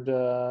scored,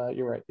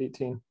 you're right,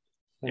 18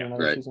 in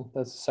another season.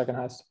 That's the second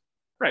highest.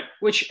 Right.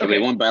 Which, okay. He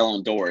won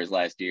Ballon d'Or his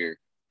last year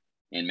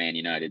in Man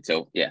United.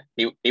 So, yeah,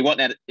 he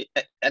wasn't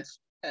that's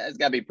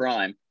got to be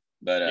prime.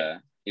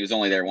 But he was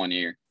only there 1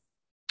 year.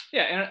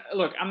 Yeah, and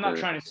look, I'm not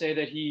trying to say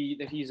that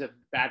he's a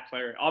bad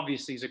player.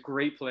 Obviously, he's a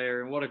great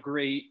player, and what a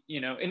great,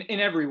 in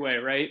every way,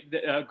 right?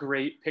 A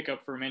great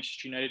pickup for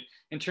Manchester United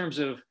in terms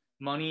of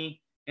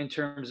money, in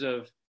terms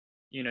of,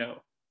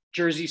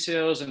 jersey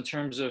sales, in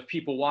terms of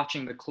people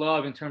watching the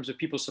club, in terms of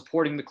people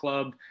supporting the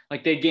club.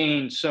 Like they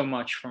gained so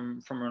much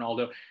from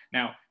Ronaldo.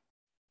 Now,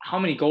 how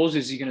many goals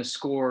is he going to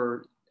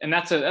score? And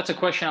that's a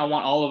question I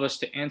want all of us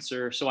to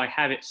answer. So I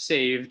have it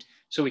saved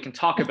so we can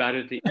talk about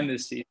it at the end of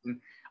the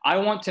season. I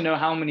want to know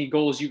how many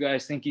goals you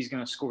guys think he's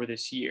going to score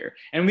this year.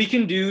 And we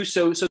can do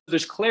so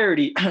there's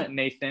clarity,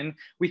 Nathan.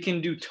 We can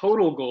do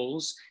total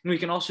goals, and we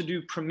can also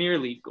do Premier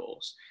League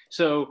goals.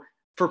 So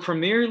for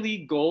Premier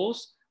League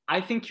goals, I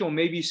think he'll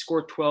maybe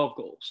score 12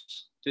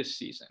 goals this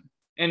season.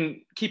 And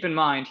keep in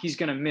mind, he's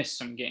going to miss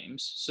some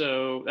games.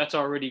 So that's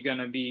already going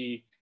to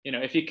be,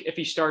 if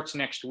he starts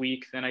next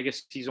week, then I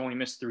guess he's only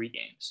missed 3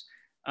 games.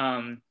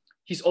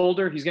 He's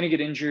older. He's going to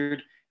get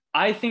injured.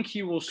 I think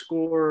he will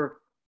score,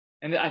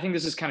 and I think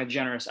this is kind of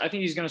generous, I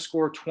think he's going to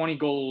score 20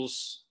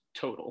 goals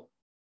total.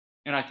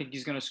 And I think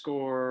he's going to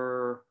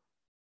score,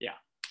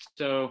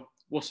 So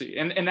we'll see.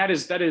 And that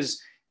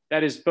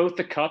is both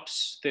the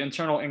cups, the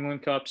internal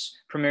England cups,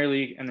 Premier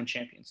League, and then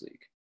Champions League.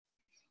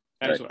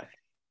 That is what I think.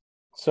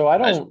 So I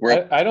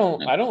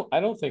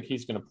don't think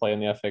he's going to play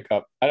in the FA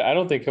Cup. I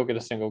don't think he'll get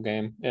a single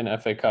game in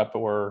FA Cup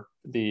or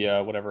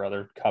the whatever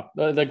other cup,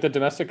 like the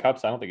domestic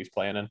cups. I don't think he's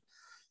playing in.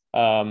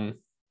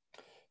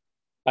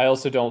 I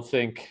also don't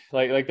think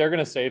like they're going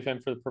to save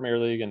him for the Premier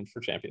League and for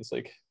Champions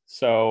League.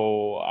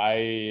 So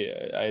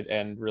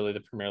and really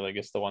the Premier League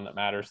is the one that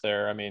matters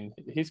there. I mean,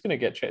 he's going to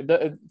get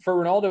for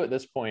Ronaldo at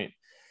this point.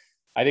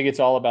 I think it's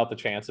all about the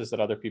chances that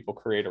other people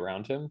create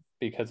around him,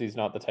 because he's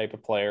not the type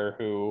of player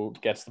who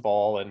gets the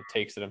ball and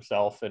takes it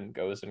himself and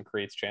goes and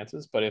creates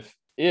chances. But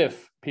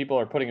if people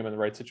are putting him in the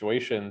right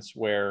situations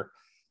where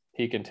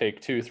he can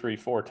take 2, 3,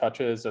 4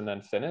 touches and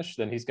then finish,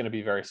 then he's going to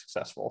be very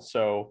successful.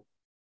 So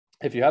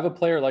if you have a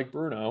player like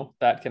Bruno,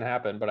 that can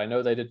happen. But I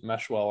know they didn't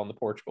mesh well on the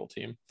Portugal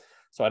team.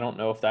 So I don't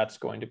know if that's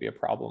going to be a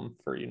problem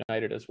for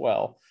United as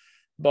well.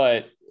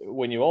 But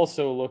when you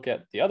also look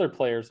at the other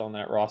players on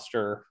that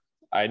roster,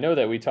 I know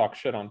that we talk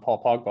shit on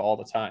Paul Pogba all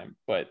the time,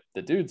 but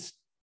the dude's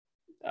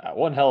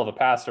one hell of a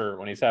passer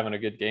when he's having a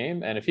good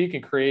game. And if he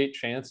can create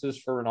chances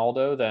for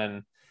Ronaldo,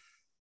 then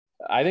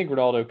I think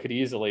Ronaldo could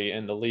easily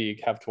in the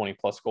league have 20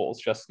 plus goals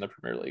just in the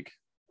Premier League.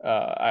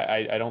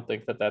 I don't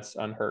think that that's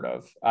unheard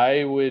of.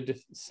 I would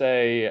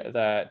say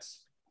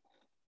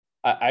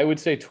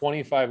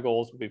 25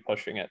 goals would be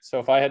pushing it. So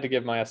if I had to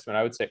give my estimate,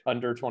 I would say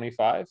under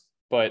 25,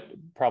 but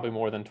probably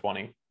more than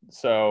 20.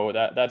 So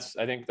that's,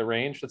 I think, the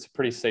range. That's a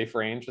pretty safe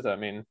range. I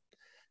mean,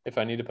 if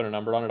I need to put a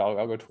number on it,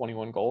 I'll go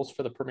 21 goals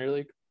for the Premier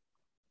League.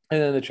 And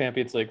then the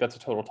Champions League, that's a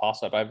total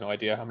toss-up. I have no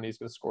idea how many he's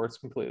going to score. It's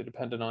completely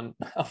dependent on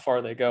how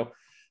far they go.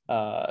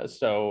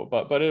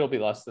 But it'll be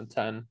less than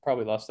 10,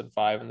 probably less than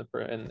 5 in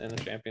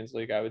the Champions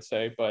League, I would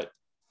say. But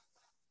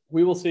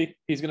we will see.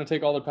 He's going to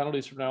take all the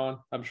penalties from now on,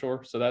 I'm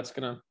sure. So that's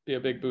going to be a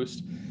big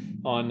boost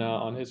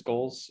on his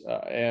goals.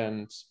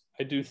 And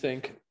I do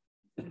think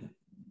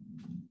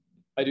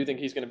I do think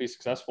he's going to be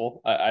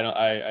successful.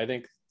 I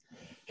think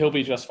he'll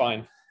be just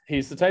fine.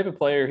 He's the type of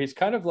player. He's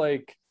kind of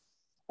like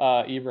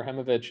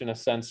Ibrahimovic in a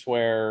sense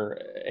where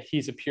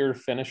he's a pure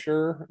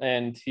finisher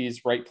and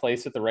he's right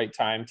place at the right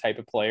time type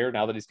of player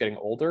now that he's getting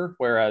older,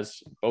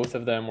 whereas both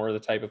of them were the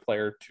type of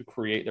player to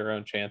create their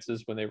own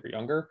chances when they were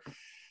younger.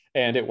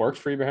 And it worked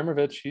for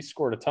Ibrahimovic. He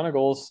scored a ton of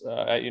goals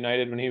at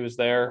United when he was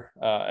there.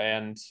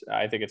 And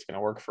I think it's going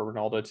to work for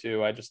Ronaldo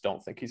too. I just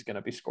don't think he's going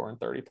to be scoring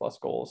 30 plus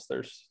goals.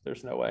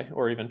 There's no way,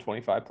 or even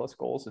 25 plus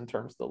goals in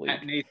terms of the league.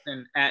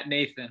 At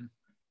Nathan.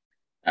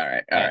 All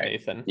right.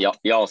 Nathan.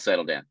 Y'all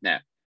settle down.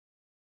 Now,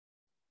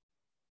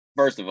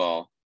 first of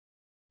all,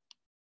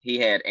 he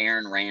had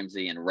Aaron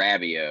Ramsey and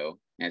Rabiot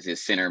as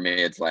his center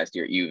mids last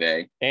year at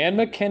Juve. And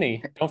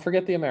McKinney. Don't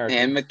forget the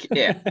American.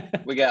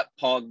 We got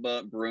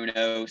Pogba,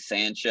 Bruno,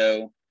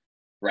 Sancho,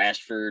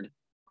 Rashford,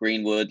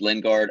 Greenwood,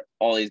 Lingard,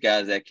 all these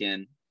guys that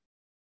can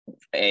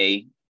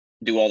A,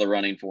 do all the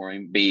running for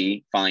him,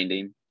 B, find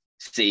him,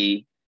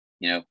 C,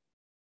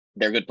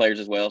 they're good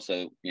players as well.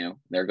 So,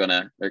 they're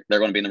gonna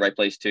be in the right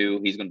place too.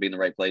 He's gonna be in the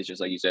right place,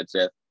 just like you said,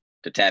 Seth,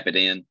 to tap it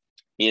in.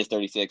 He is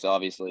 36,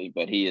 obviously,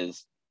 but he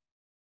is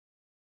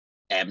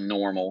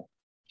abnormal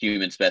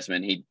human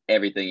specimen.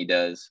 Everything he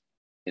does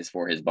is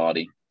for his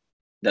body.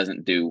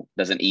 Doesn't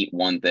eat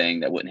one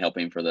thing that wouldn't help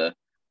him for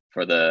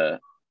that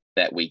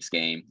week's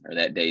game or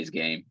that day's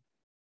game.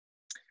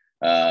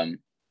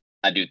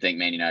 I do think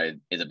Man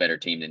United is a better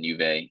team than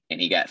Juve,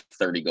 and he got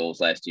 30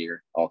 goals last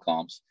year, all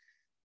comps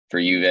for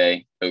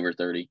Juve, over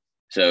 30.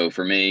 So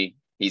for me,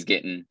 he's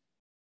getting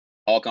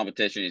all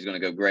competition. He's going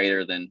to go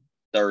greater than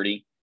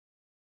 30.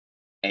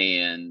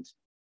 And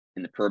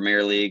in the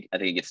Premier League, I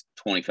think he gets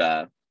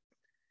 25.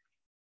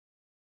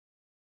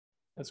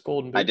 That's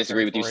golden boot. I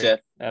disagree with you, Seth.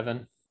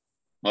 Evan.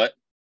 What?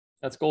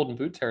 That's golden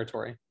boot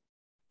territory.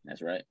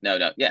 That's right.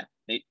 No. Yeah.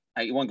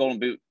 He won golden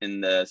boot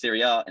in the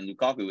Serie A, and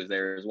Lukaku was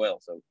there as well.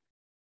 So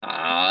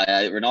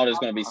Ronaldo's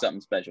going to be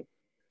something special.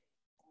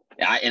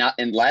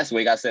 And last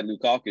week I said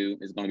Lukaku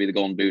is going to be the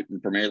golden boot in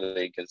the Premier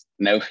League because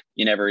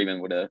you never even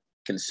would have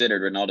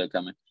considered Ronaldo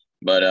coming.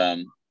 But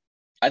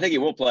I think he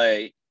will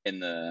play in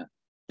the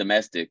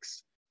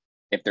domestics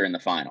if they're in the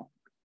final.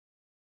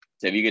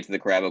 So if you get to the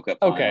Carabao Cup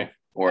final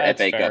or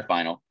FA Cup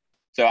final.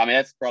 So,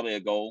 that's probably a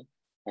goal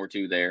or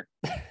two there.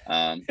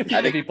 I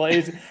think if he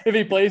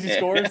plays, he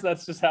scores.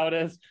 That's just how it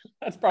is.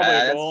 That's probably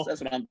a goal.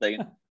 That's what I'm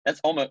thinking.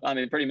 That's almost,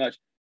 pretty much.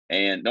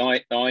 And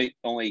the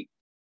only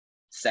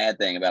sad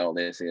thing about all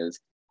this is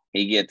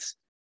he gets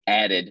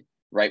added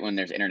right when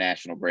there's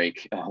international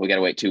break. Oh, we got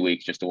to wait 2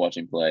 weeks just to watch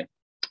him play.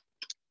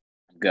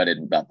 I'm gutted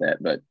about that,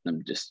 but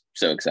I'm just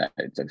so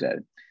excited.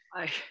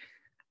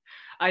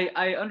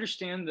 I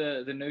understand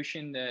the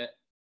notion that,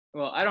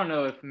 well, I don't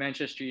know if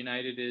Manchester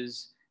United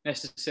is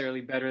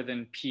necessarily better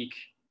than peak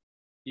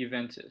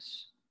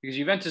Juventus, because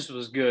Juventus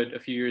was good a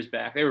few years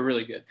back. They were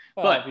really good.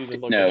 But if you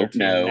look at their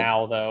team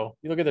now, though,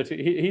 you look at their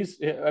team.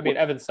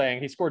 Evan's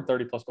saying he scored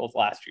 30 plus goals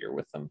last year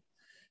with them,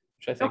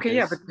 which I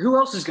think. But who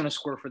else is going to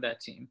score for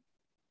that team?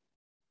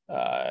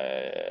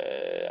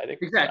 I think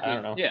exactly. I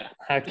don't know. Yeah,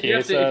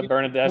 Chiesa,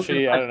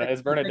 Bernardeschi. I don't know.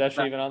 Is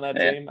Bernardeschi even on that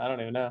team? I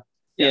don't even know.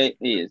 Yeah,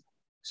 he is.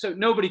 So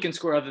nobody can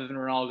score other than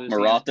Ronaldo.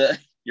 Morata,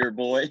 your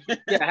boy.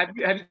 Yeah.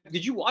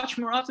 Did you watch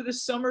Morata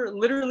this summer?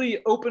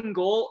 Literally open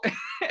goal,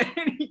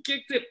 and he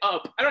kicked it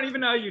up. I don't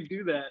even know how you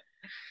do that.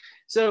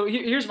 So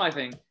here's my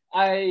thing.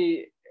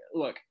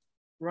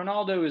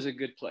 Ronaldo is a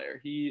good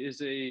player. He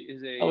is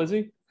a. Oh, is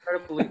he?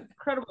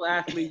 Incredible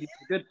athlete. He's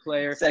a good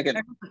player. Second.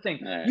 And the thing,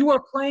 you are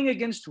playing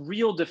against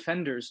real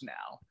defenders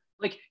now.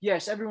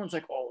 Yes, everyone's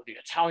like, oh, the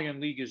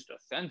Italian league is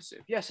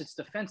defensive. Yes, it's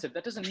defensive.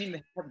 That doesn't mean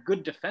they have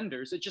good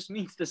defenders. It just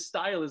means the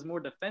style is more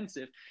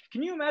defensive.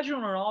 Can you imagine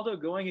Ronaldo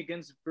going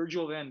against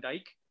Virgil van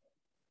Dijk?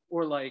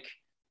 Or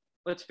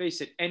let's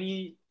face it,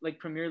 any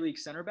Premier League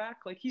center back?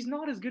 He's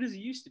not as good as he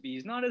used to be.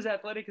 He's not as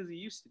athletic as he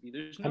used to be.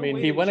 There's no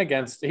way he went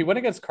against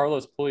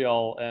Carlos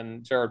Puyol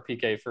and Gerard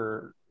Piqué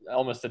for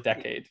almost a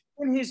decade.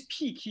 In his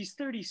peak, he's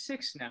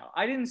 36 now.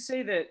 I didn't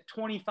say that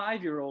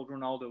 25-year-old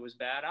Ronaldo was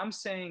bad. I'm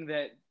saying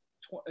that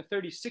a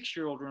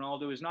 36-year-old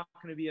Ronaldo is not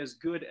going to be as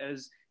good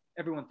as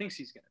everyone thinks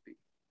he's going to be.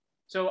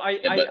 So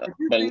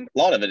but a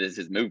lot of it is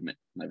his movement.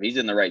 If he's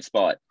in the right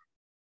spot,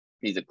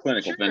 he's a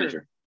clinical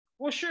finisher.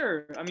 Well,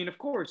 sure. Of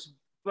course.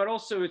 But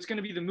also it's going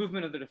to be the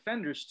movement of the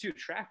defenders to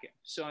track him.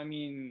 So,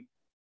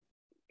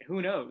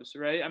 who knows,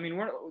 right?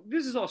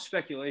 This is all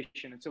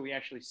speculation until we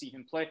actually see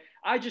him play.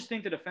 I just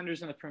think the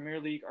defenders in the Premier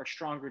League are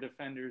stronger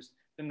defenders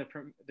than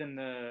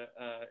the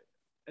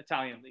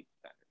Italian league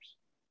defenders.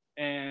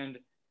 And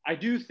I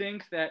do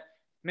think that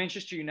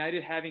Manchester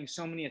United having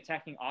so many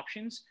attacking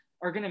options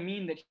are going to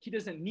mean that he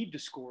doesn't need to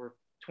score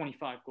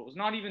 25 goals.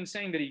 Not even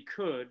saying that he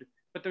could,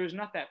 but there's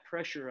not that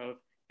pressure of,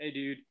 hey,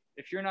 dude,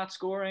 if you're not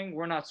scoring,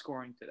 we're not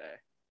scoring today.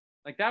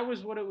 That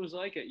was what it was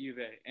like at Juve.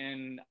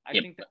 And I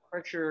think that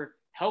pressure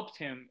helped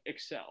him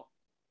excel.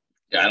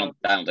 Yeah,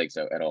 I don't think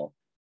so at all.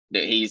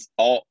 He's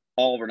all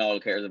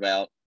Ronaldo cares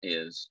about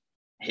is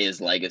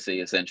his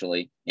legacy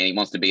essentially, and he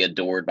wants to be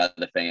adored by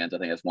the fans. I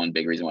think that's one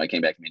big reason why he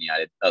came back to Man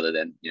United, other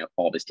than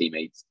all of his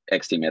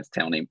ex-teammates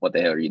telling him, "What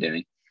the hell are you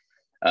doing?"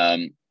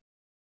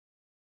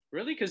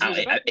 Really, because he was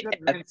about to go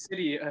to Man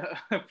City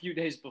a few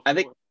days before. I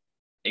think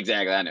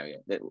exactly. I know.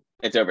 Yeah,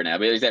 it's over now.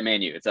 But he's at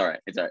Man U. It's all right.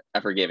 It's all right. I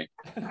forgive him,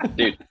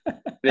 dude.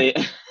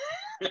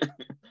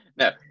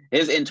 No,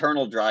 his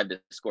internal drive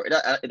to score.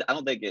 I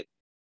don't think it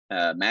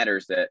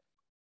matters that,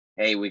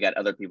 hey, we got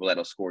other people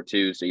that'll score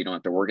too, so you don't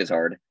have to work as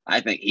hard. I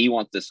think he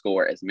wants to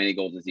score as many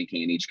goals as he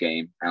can each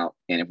game out.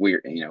 And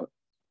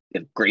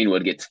if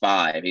Greenwood gets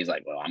 5, he's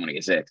like, well, I'm going to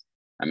get 6.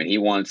 I mean, he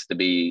wants to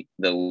be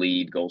the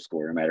lead goal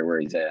scorer no matter where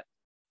he's at.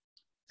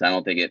 So I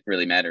don't think it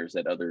really matters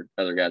that other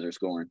guys are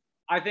scoring.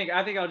 I think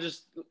I'll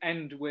just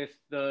end with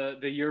the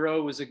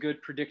Euro was a good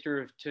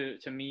predictor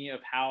to me of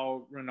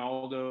how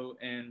Ronaldo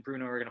and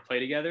Bruno are going to play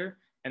together,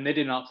 and they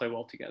did not play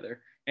well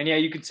together. And yeah,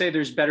 you could say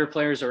there's better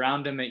players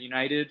around him at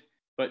United,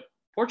 but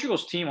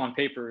Portugal's team on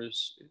paper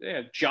they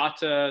had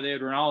Jota, they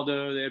had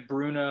Ronaldo, they had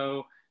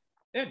Bruno,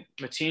 they had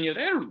Matinho.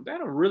 They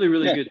had a really,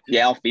 really good team.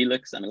 Yeah,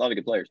 Felix. I mean, a lot of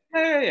good players.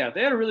 Yeah.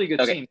 They had a really good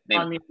team.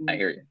 I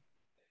hear you.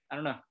 I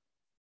don't know.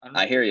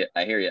 I hear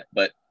you.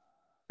 But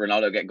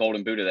Ronaldo got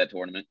golden boot of that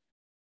tournament.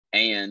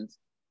 And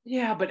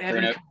yeah, but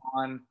Evan, Bruno, come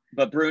on.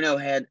 But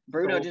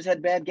Bruno just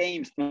had bad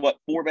games.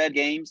 4 bad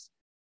games?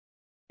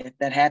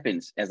 That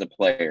happens as a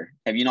player.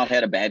 Have you not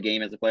had a bad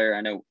game as a player?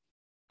 I know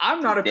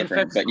I'm not a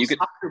professional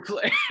soccer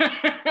player.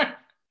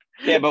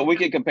 Yeah, but we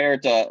could compare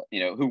it to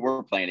who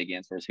we're playing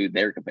against versus who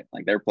they're comparing.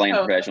 Like they're playing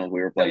professionals, we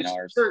were playing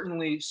ours.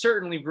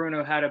 Certainly,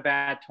 Bruno had a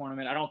bad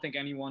tournament. I don't think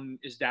anyone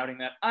is doubting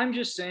that. I'm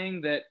just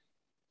saying that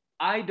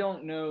I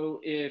don't know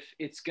if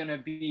it's going to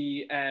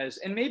be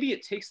and maybe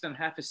it takes them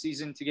half a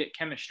season to get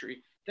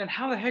chemistry. Then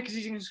how the heck is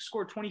he going to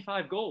score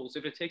 25 goals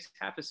if it takes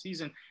half a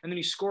season and then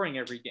he's scoring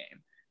every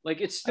game?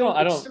 Like it's still.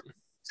 I don't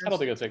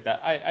think it'll take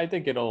that. I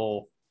think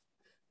it'll.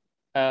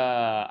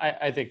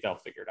 I think they'll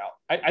figure it out.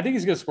 I think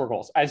he's going to score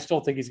goals. I still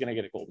think he's going to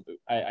get a golden boot.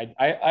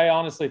 I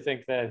honestly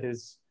think that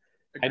Agreed.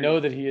 I know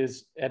that he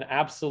is an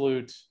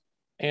absolute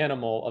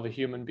animal of a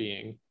human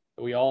being.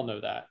 We all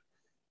know that.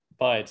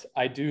 But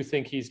I do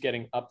think he's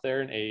getting up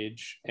there in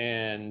age,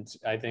 and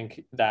I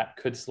think that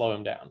could slow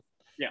him down.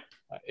 Yeah.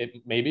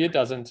 Maybe it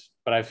doesn't,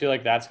 but I feel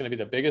like that's going to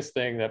be the biggest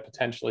thing that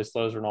potentially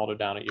slows Ronaldo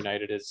down at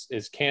United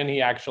is can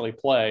he actually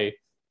play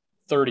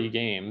 30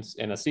 games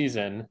in a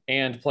season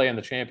and play in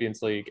the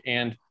Champions League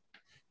and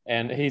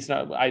he's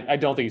not. I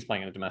don't think he's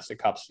playing in the domestic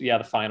cups. Yeah,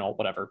 the final,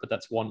 whatever, but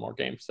that's one more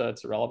game, so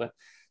it's irrelevant.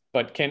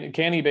 But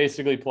can he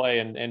basically play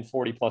in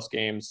 40 plus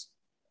games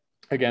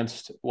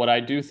against what I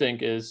do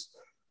think is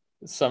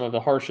some of the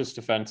harshest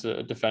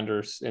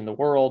defenders in the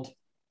world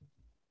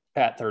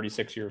at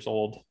 36 years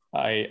old?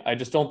 I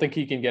just don't think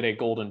he can get a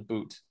golden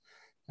boot.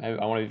 I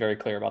want to be very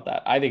clear about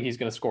that. I think he's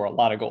going to score a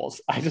lot of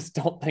goals. I just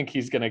don't think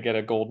he's going to get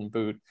a golden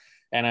boot.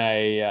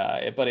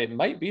 And but it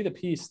might be the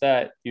piece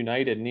that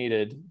United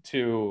needed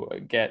to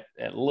get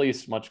at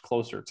least much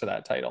closer to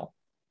that title.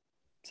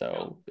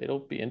 So it'll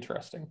be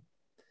interesting.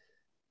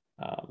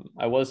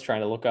 I was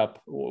trying to look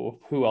up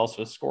who else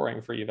was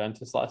scoring for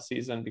Juventus last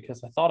season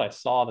because I thought I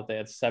saw that they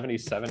had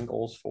 77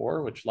 goals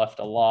for, which left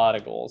a lot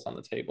of goals on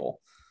the table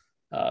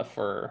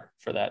for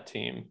that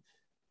team.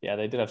 Yeah,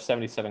 they did have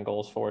 77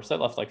 goals for, so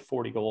that left like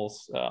 40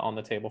 goals on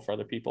the table for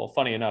other people.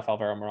 Funny enough,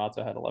 Alvaro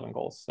Morata had 11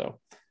 goals. So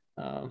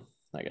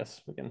I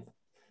guess we can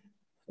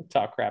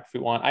talk crap if we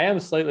want. I am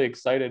slightly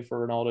excited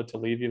for Ronaldo to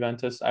leave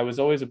Juventus. I was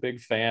always a big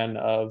fan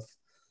of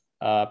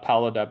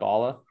Paulo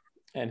Dybala.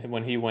 And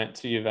when he went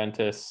to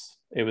Juventus,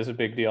 it was a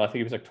big deal. I think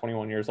he was like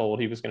 21 years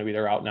old. He was going to be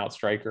their out and out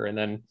striker. And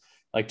then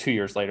like 2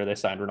 years later, they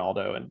signed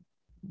Ronaldo and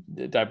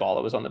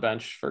Dybala was on the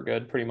bench for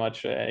good. Pretty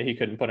much he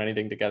couldn't put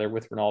anything together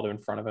with Ronaldo in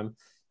front of him.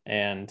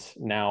 And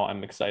now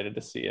I'm excited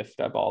to see if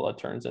Dybala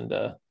turns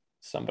into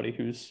somebody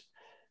who's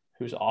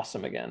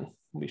awesome again.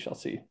 We shall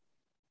see.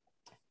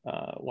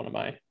 One of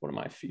my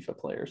FIFA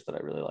players that I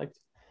really liked.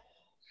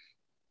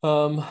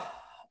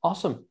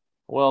 Awesome.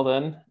 Well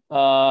then,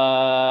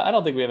 I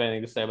don't think we have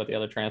anything to say about the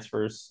other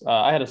transfers.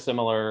 I had a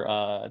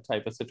similar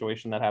type of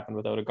situation that happened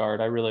with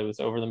Odegaard. I really was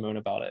over the moon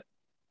about it.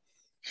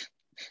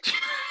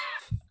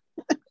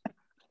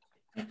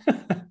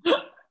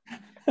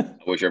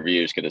 I wish our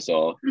viewers could have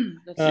saw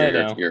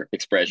your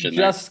expression.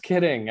 Just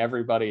kidding,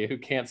 everybody who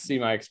can't see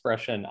my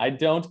expression. I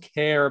don't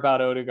care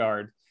about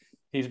Odegaard.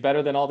 He's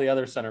better than all the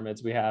other center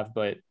mids we have,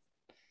 but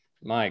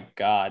my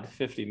God,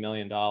 $50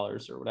 million or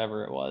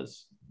whatever it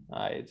was.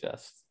 I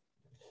just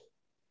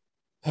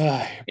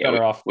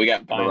better off. We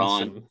got buying Varane.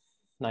 some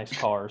nice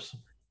cars.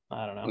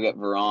 I don't know. We got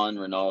Varane,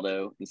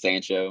 Ronaldo, and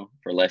Sancho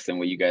for less than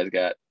what you guys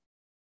got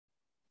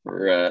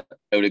for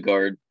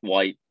Odegaard,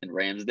 White, and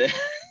Ramsdale.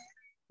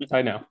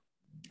 I know.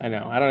 I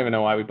don't even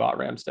know why we bought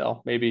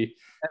Ramsdale. Maybe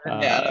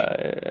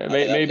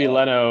maybe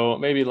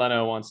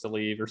Leno wants to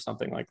leave or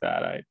something like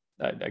that.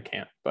 I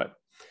can't. But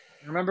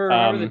remember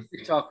the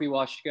TikTok we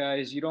watched,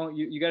 guys. You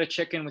got to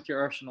check in with your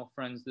Arsenal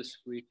friends this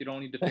week. You don't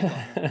need to pick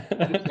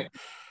on them.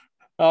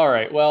 All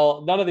right.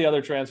 Well, none of the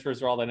other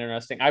transfers are all that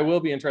interesting. I will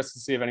be interested to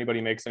see if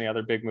anybody makes any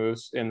other big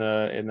moves in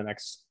the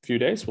next few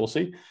days. We'll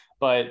see.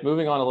 But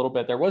moving on a little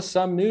bit, there was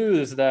some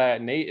news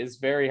that Nate is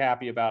very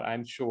happy about,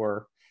 I'm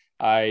sure.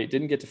 I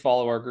didn't get to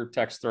follow our group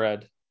text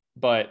thread,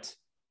 but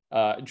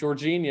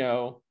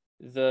Jorginho,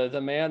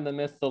 the man, the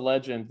myth, the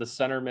legend, the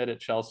center mid at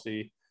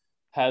Chelsea,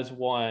 has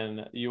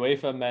won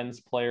UEFA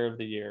Men's Player of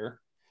the Year.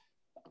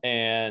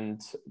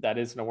 And that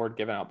is an award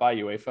given out by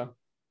UEFA.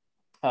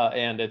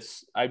 And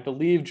it's, I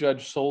believe,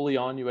 judged solely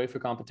on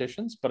UEFA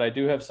competitions, but I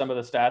do have some of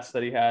the stats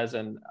that he has.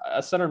 And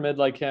a center mid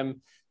like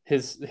him,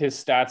 his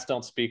stats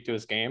don't speak to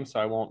his game, so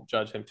I won't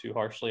judge him too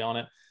harshly on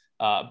it.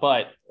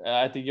 But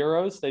at the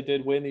Euros, they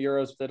did win the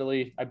Euros with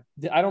Italy.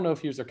 I don't know if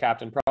he was their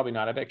captain, probably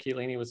not. I bet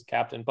Chiellini was the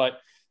captain, but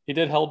he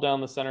did hold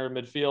down the center of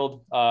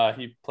midfield.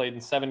 He played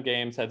in 7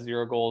 games, had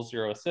 0 goals,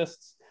 0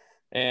 assists.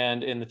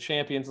 And in the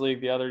Champions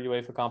League, the other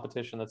UEFA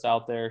competition that's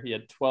out there, he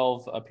had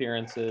 12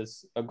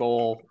 appearances, a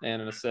goal,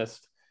 and an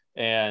assist,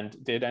 and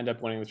did end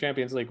up winning the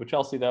Champions League with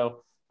Chelsea,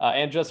 though.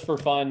 And just for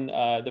fun,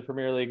 the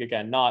Premier League,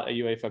 again, not a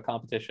UEFA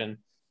competition,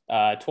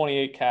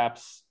 28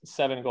 caps,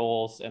 7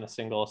 goals, and a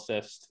single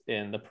assist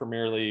in the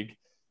Premier League.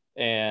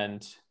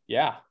 And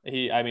yeah,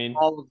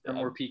 all of them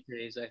were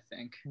PKs, I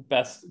think.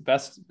 Best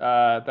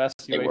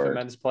UEFA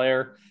men's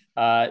player.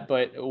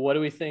 But what do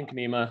we think,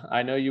 Nima?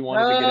 I know you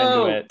wanted to get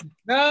into it.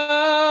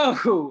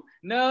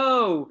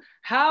 No.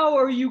 How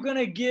are you going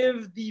to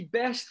give the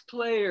best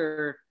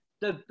player,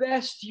 the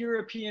best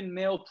European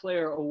male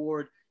player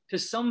award to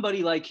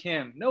somebody like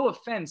him? No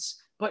offense,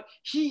 but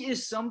he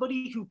is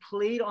somebody who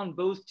played on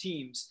both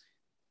teams.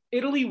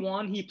 Italy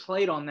won, he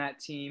played on that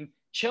team.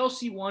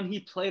 Chelsea won, he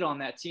played on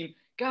that team.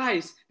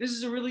 Guys, this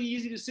is a really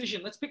easy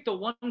decision. Let's pick the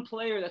one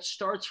player that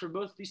starts for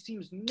both these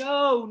teams.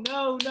 No.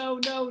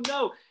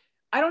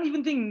 I don't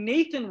even think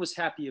Nathan was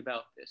happy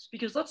about this,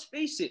 because let's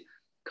face it,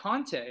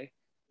 Conte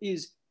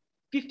is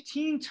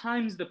 15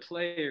 times the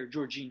player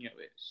Jorginho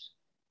is.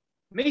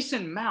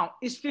 Mason Mount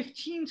is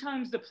 15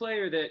 times the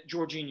player that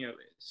Jorginho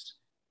is.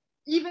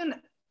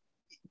 Even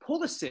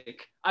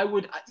Pulisic,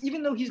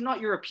 even though he's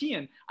not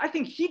European, I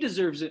think he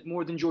deserves it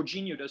more than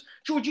Jorginho does.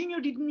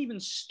 Jorginho didn't even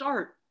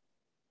start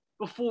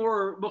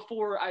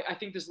before I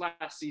think this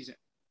last season.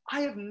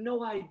 I have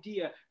no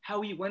idea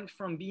how he went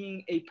from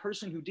being a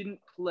person who didn't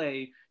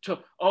play to,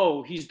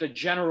 he's the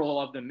general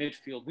of the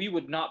midfield. We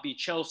would not be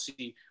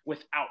Chelsea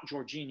without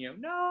Jorginho.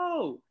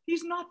 No,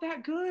 he's not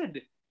that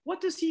good. What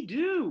does he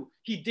do?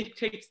 He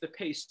dictates the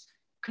pace.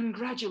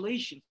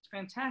 Congratulations.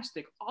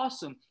 Fantastic.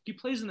 Awesome. He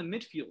plays in the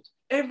midfield.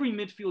 Every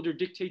midfielder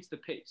dictates the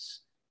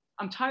pace.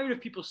 I'm tired of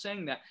people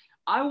saying that.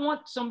 I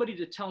want somebody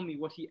to tell me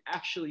what he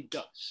actually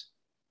does.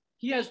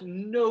 He has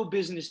no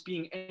business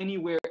being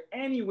anywhere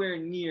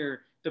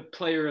near the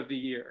player of the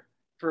year.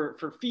 For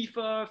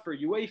FIFA, for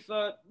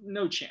UEFA,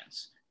 no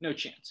chance.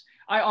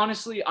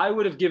 I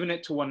would have given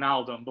it to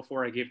Wijnaldum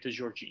before I gave it to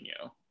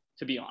Jorginho,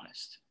 to be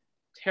honest.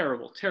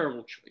 Terrible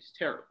choice.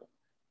 Terrible.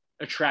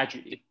 A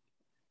tragedy.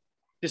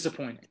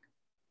 Disappointing.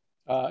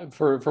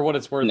 For what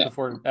it's worth,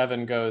 before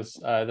Evan goes,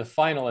 the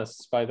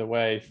finalists, by the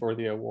way, for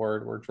the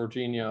award were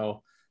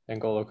Jorginho,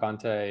 N'Golo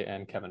Kante,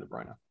 and Kevin De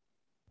Bruyne.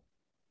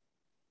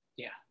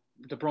 Yeah,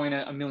 De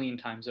Bruyne a million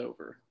times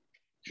over.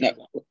 No,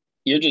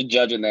 you're just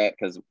judging that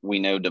because we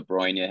know De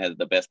Bruyne has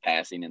the best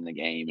passing in the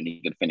game and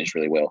he can finish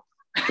really well.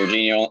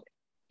 Jorginho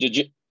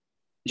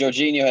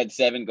had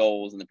 7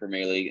 goals in the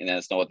Premier League, and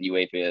that's not what the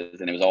UEFA is,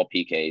 and it was all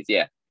PKs.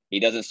 Yeah, he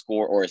doesn't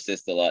score or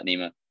assist a lot,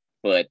 Nima,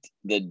 but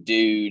the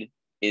dude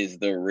is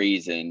the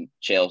reason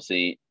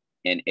Chelsea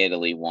and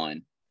Italy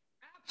won.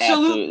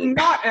 Absolutely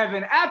not,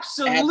 Evan.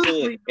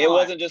 Absolutely not. It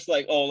wasn't just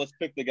like, let's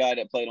pick the guy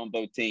that played on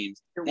both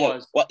teams. It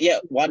was. Well, yeah.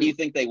 Why do you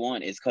think they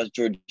won? It's because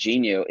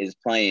Jorginho is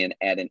playing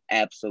at an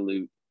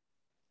absolute,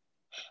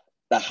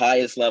 the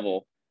highest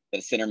level that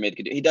a center mid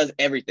could do. He does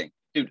everything.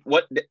 Dude,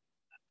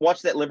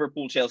 watch that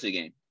Liverpool-Chelsea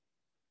game.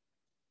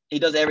 He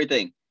does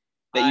everything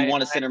that you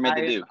want a center mid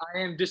to do. I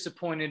am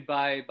disappointed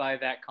by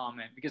that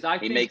comment, because I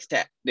think he makes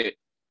dude.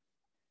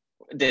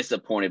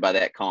 Disappointed by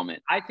that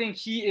comment. I think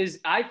he is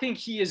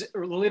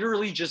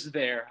literally just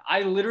there.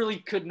 I literally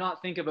could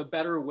not think of a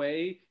better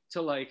way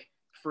to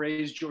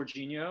phrase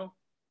Jorginho.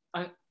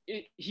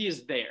 He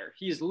is there.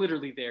 He is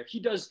literally there.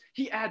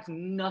 He adds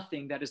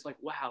nothing that is like,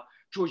 wow,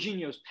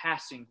 Jorginho's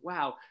passing.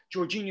 Wow,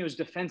 Jorginho's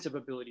defensive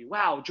ability.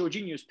 Wow,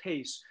 Jorginho's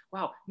pace.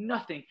 Wow,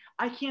 nothing.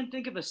 I can't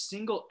think of a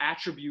single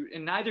attribute,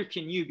 and neither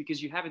can you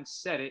because you haven't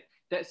said it,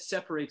 that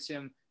separates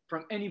him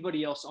from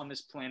anybody else on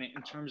this planet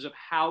in terms of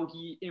how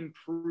he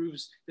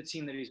improves the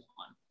team that he's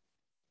on.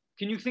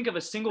 Can you think of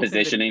a single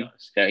positioning?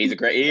 Thing he is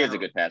a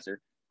good passer.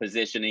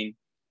 Positioning,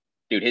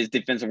 dude. His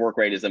defensive work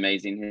rate is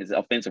amazing. His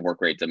offensive work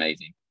rate's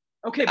amazing.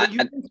 Okay, but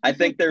I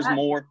think there's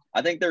more.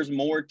 I think there's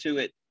more to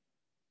it.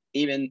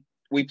 Even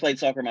we played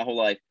soccer my whole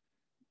life.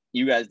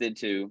 You guys did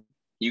too.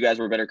 You guys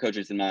were better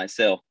coaches than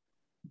myself,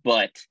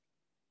 but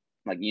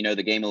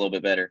the game a little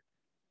bit better.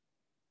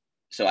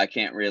 So I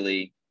can't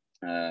really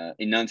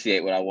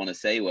enunciate what I want to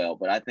say well,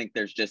 but I think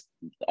there's just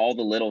all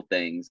the little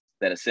things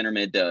that a center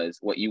mid does,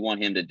 what you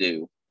want him to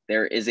do.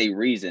 There is a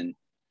reason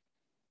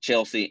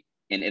Chelsea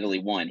and Italy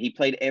won. He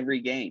played every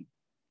game.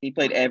 He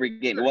played every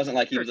game. It wasn't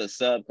like he was a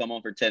sub, come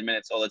on for 10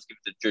 minutes. Oh, let's give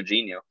it to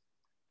Jorginho.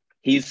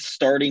 He's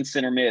starting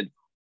center mid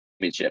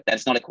championship.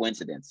 That's not a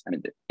coincidence. I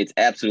mean, it's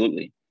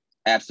absolutely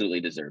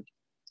deserved.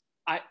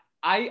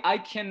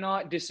 I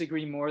cannot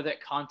disagree more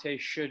that Conte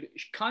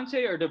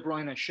or De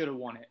Bruyne should have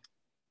won it.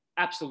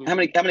 Absolutely. How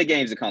many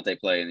games did Conte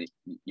play in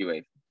the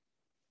UEFA?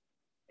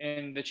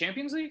 In the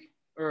Champions League?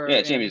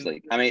 Champions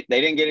League. I mean,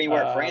 they didn't get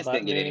anywhere. France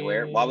didn't get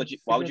anywhere. Why would you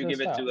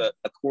give it to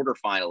a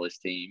quarterfinalist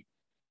team?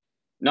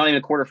 Not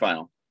even a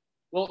quarterfinal.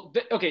 Well,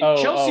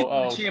 Chelsea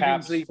won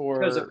Champions League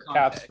because of Conte.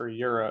 Caps for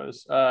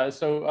Euros.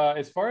 So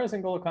as far as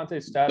N'Golo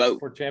Kante's stats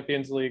for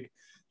Champions League,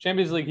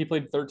 he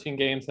played 13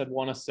 games, had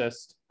 1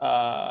 assist,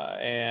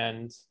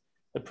 and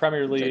the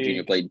Premier League.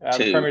 Jorginho played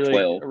 2, the Premier League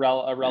 12.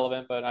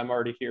 Irrelevant, but I'm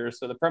already here.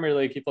 So the Premier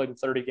League, he played in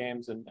 30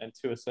 games and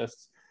 2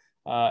 assists.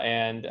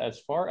 And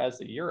as far as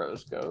the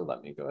Euros go,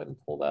 let me go ahead and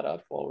pull that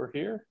up while we're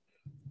here.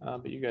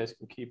 But you guys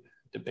can keep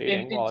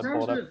debating while I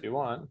pull it up if you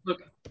want.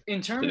 Look,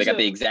 in terms so they got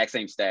the exact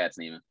same stats,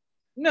 Nima.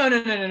 No. And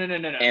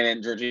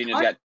then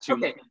Jorginho's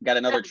got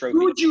another trophy.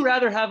 Who would you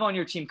rather have on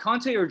your team,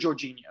 Conte or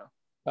Jorginho?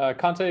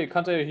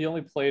 Conte, he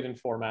only played in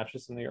 4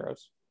 matches in the Euros.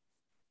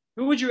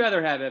 Who would you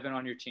rather have, Evan,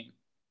 on your team?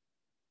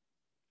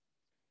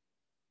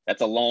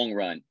 That's a long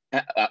run.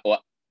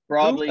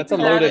 Probably. That's a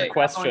loaded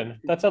question.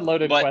 That's a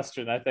loaded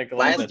question, I think.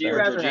 Last year,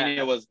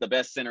 Jorginho was the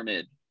best center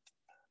mid.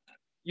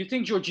 You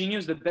think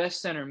Jorginho's the best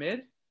center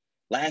mid?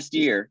 Last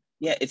year,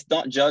 yeah, it's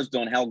not judged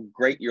on how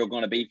great you're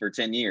going to be for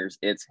 10 years.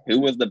 It's who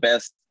was the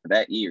best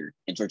that year.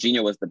 And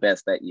Jorginho was the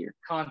best that year.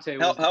 Conte.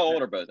 How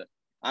old are both of them?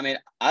 I mean,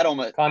 I would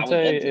love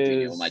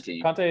Jorginho on my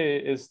team. Conte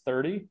is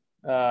 30,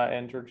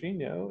 and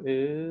Jorginho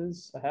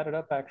is, I had it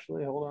up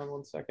actually. Hold on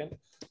 1 second.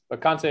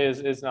 But Conte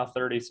is now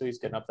 30, so he's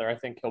getting up there. I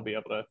think he'll be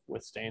able to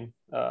withstand.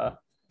 I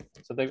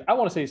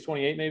want to say he's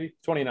 28, maybe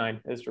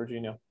 29 is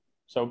Jorginho.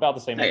 So about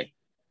the same age.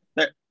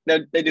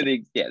 They're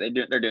doing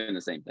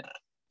the same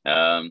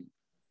thing.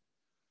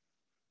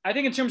 I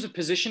think in terms of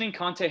positioning,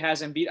 Conte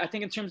has him beat. I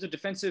think in terms of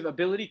defensive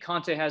ability,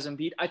 Conte has him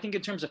beat. I think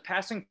in terms of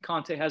passing,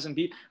 Conte has him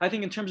beat. I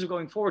think in terms of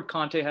going forward,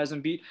 Conte has him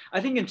beat.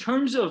 I think in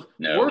terms of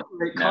work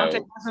rate, Conte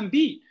has him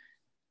beat.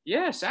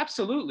 Yes,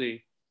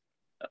 absolutely.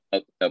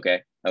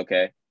 Okay.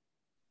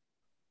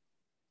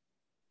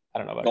 I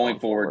don't know about going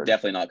forward.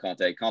 Definitely not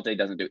Conte. Conte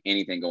doesn't do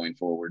anything going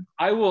forward.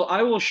 I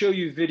will show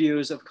you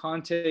videos of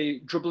Conte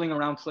dribbling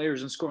around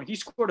players and scoring. He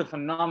scored a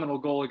phenomenal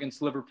goal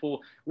against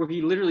Liverpool where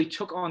he literally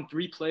took on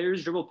 3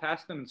 players, dribbled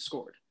past them, and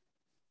scored.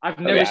 I've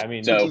never.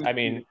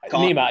 Nima,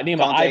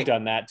 I've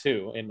done that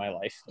too in my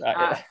life.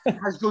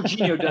 Has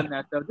Jorginho done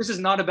that though? This is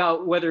not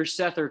about whether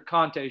Seth or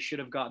Conte should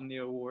have gotten the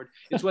award.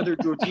 It's whether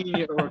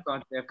Jorginho or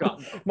Conte have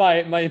gotten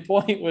it. My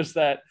point was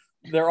that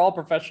they're all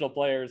professional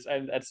players,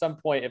 and at some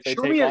point, if they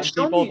take on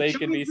people, they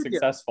can be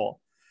successful.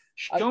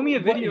 Show me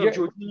a video of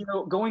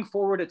Jorginho going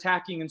forward,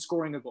 attacking, and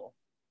scoring a goal.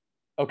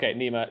 Okay,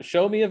 Nima,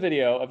 show me a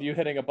video of you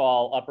hitting a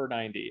ball upper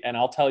 90, and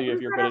I'll tell you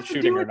if you're good at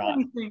shooting or not.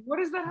 What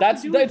does that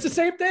That's the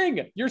same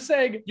thing. You're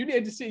saying you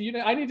need to see.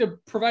 I need to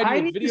provide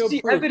you with video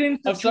proof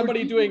of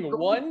somebody doing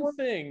one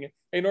thing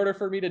in order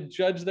for me to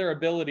judge their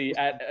ability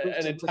at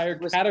an entire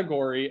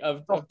category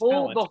of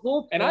talent.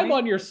 And I'm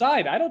on your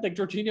side. I don't think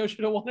Jorginho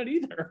should have won it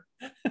either.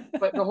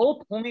 But the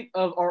whole point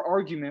of our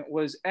argument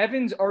was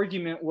Evan's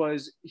argument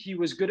was he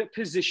was good at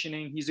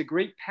positioning. He's a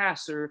great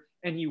passer,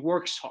 and he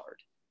works hard.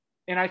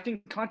 And I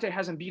think Conte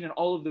hasn't been in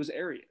all of those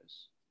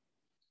areas.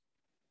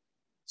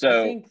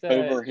 So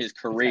over his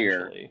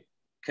career,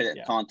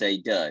 Conte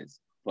does.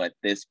 But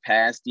this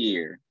past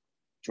year,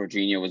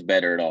 Jorginho was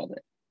better at all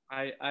that.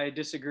 I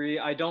disagree.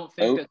 I don't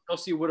think that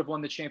Chelsea would have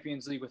won the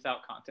Champions League without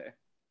Conte.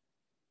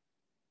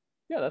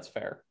 Yeah, that's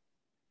fair.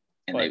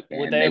 And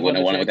would they wouldn't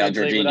have won it without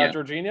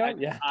Jorginho?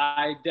 Yeah.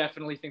 I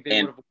definitely think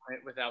they would have won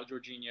it without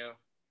Jorginho.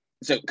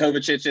 So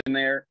Kovacic in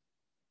there.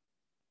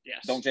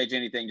 Yes. Don't change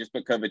anything. Just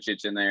put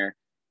Kovacic in there.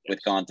 With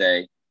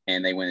Conte,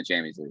 and they win the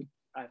Champions League.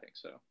 I think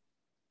so.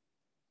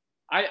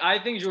 I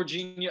think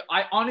Jorginho.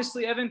 I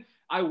honestly, Evan,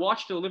 I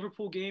watched a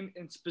Liverpool game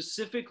and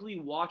specifically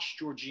watched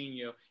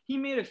Jorginho. He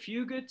made a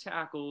few good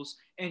tackles,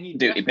 and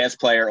the best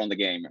player on the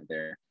game right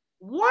there.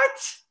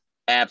 What?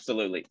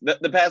 Absolutely.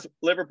 The past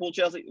Liverpool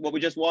Chelsea, what we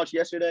just watched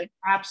yesterday.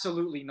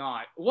 Absolutely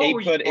not. He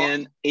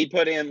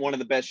put in one of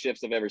the best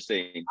shifts I've ever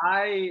seen.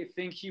 I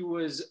think he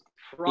was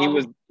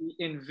probably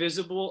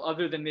invisible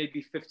other than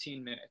maybe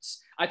 15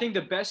 minutes. I think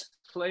the best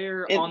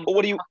player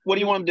what do you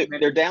want them to do?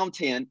 They're down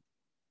 10.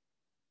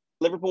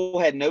 Liverpool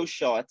had no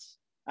shots.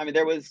 I mean,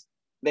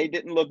 they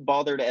didn't look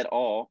bothered at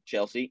all,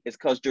 Chelsea. It's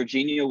because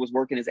Jorginho was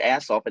working his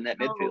ass off in that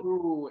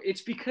midfield.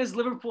 It's because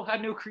Liverpool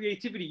had no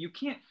creativity. You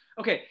can't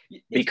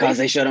because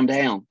they shut him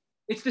down.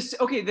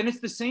 Then it's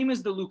the same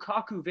as the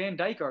Lukaku Van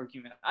Dijk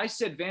argument. I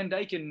said Van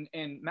Dijk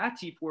and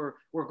Matip were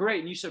great,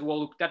 and you said,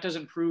 well, that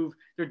doesn't prove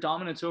their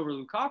dominance over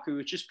Lukaku.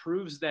 It just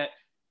proves that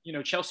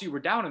Chelsea were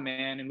down a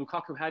man and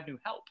Lukaku had no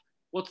help.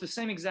 Well, it's the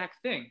same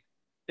exact thing.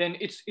 Then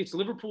it's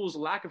Liverpool's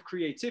lack of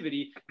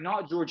creativity,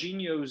 not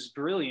Jorginho's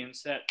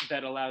brilliance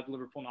that allowed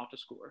Liverpool not to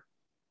score.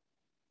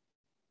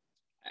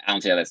 I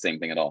don't see how that's the same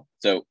thing at all.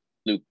 So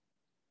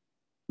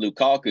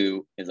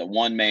Lukaku is a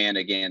one man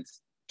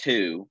against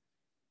two,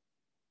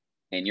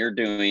 and you're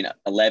doing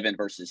 11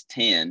 versus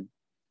 10.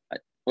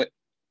 What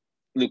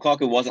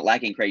Lukaku wasn't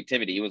lacking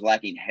creativity; he was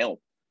lacking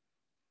help.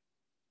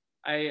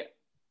 I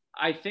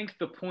think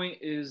the point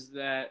is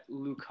that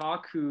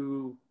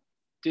Lukaku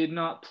did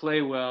not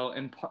play well,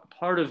 and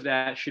part of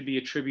that should be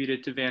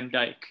attributed to Van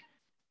Dijk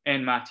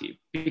and Matip,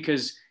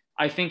 because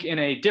I think in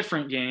a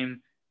different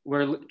game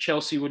where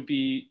Chelsea would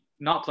be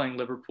not playing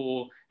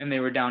Liverpool and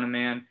they were down a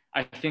man,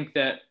 I think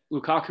that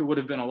Lukaku would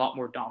have been a lot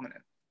more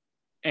dominant.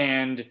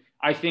 And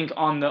I think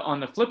on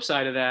the flip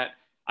side of that,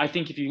 I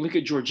think if you look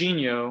at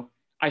Jorginho,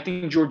 I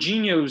think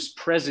Jorginho's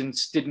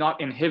presence did not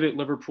inhibit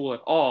Liverpool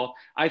at all.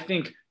 I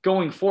think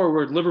going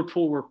forward,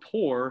 Liverpool were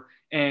poor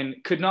and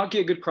could not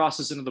get good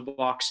crosses into the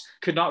box,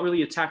 could not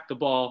really attack the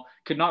ball,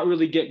 could not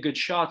really get good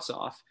shots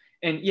off.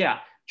 And yeah,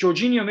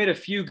 Jorginho made a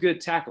few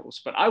good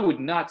tackles, but I would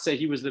not say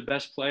he was the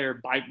best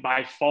player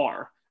by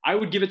far. I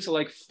would give it to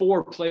like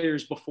 4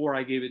 players before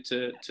I gave it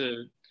to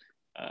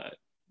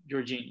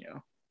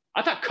Jorginho.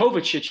 I thought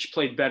Kovacic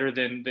played better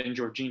than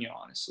Jorginho,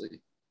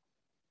 honestly.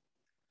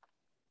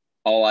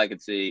 All I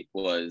could see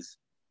was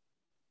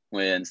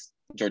when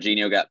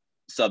Jorginho got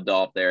subbed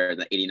off there in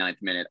the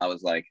 89th minute, I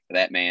was like,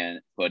 that man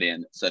put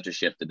in such a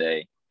shift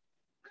today.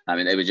 I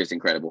mean, it was just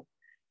incredible.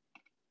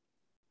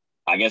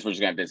 I guess we're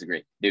just going to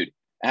disagree. Dude,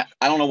 I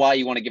don't know why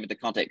you want to give it to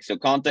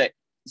Conte.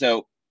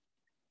 So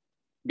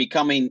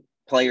becoming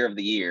player of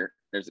the year,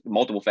 there's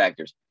multiple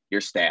factors. Your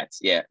stats.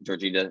 Yeah,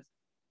 Jorginho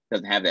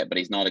doesn't have that, but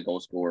he's not a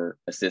goal scorer,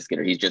 assist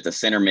getter. He's just a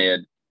center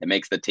mid that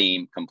makes the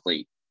team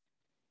complete.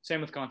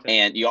 Same with Conte.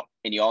 And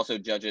you also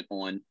judge it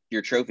on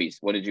your trophies.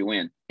 What did you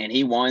win? And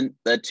he won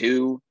the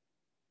 2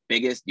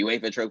 biggest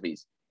UEFA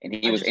trophies. And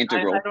he was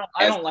integral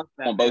I don't like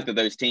that, on both of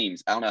those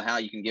teams. I don't know how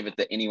you can give it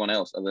to anyone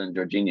else other than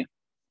Jorginho.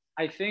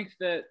 I think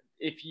that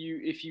if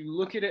you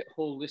look at it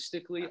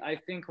holistically, I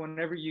think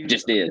whenever you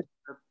just did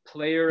a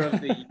player of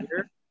the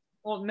year,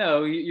 well,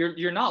 no,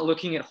 you're not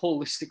looking at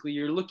holistically.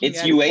 You're looking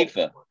at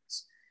UEFA.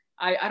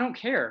 I don't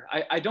care.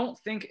 I don't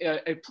think a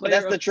player. But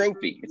that's the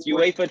trophy. It's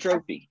UEFA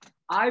trophy.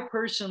 I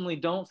personally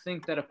don't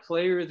think that a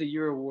Player of the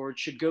Year award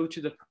should go to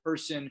the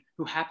person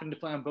who happened to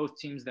play on both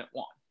teams that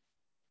won.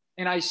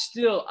 And I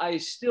still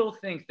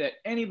think that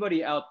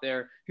anybody out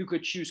there who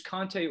could choose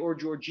Conte or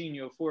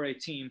Jorginho for a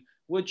team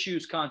would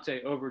choose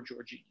Conte over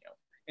Jorginho.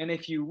 And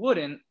if you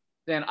wouldn't,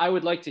 then I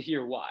would like to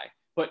hear why.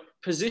 But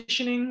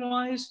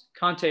positioning-wise,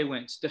 Conte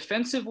wins.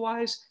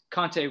 Defensive-wise,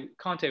 Conte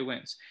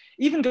wins.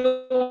 Even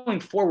going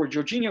forward,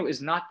 Jorginho is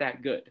not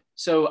that good.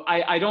 So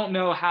I don't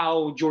know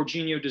how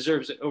Jorginho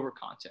deserves it over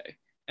Conte.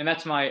 And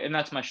that's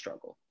my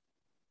struggle.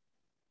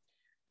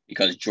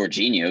 Because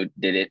Jorginho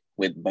did it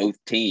with both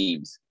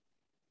teams.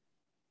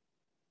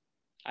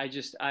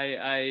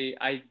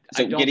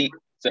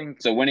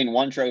 So winning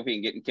one trophy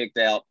and getting kicked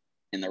out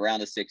in the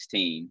round of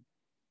 16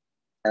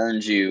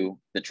 earns you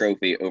the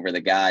trophy over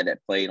the guy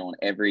that played on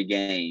every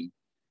game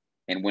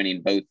and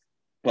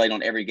played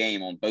on every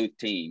game on both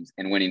teams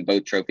and winning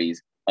both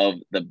trophies of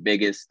the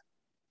biggest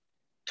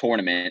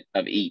tournament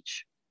of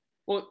each.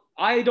 Well,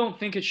 I don't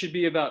think it should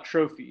be about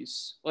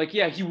trophies. Like,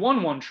 yeah, he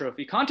won one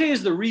trophy. Conte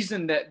is the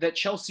reason that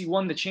Chelsea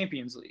won the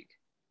Champions League,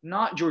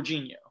 not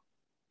Jorginho.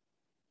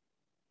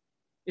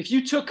 If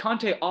you took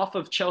Conte off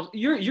of Chelsea,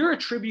 you're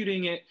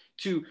attributing it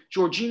to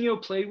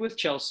Jorginho played with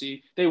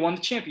Chelsea. They won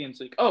the Champions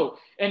League. Oh,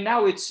 and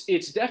now it's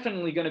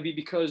definitely going to be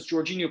because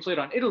Jorginho played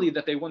on Italy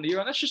that they won the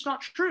Euro. That's just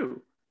not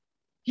true.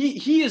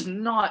 He is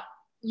not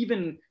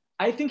even –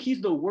 I think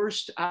he's the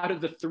worst out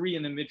of the 3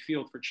 in the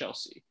midfield for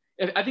Chelsea.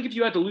 I think if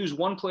you had to lose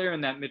one player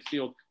in that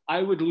midfield,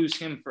 I would lose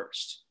him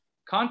first.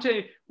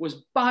 Conte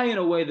was by and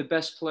away the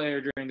best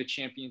player during the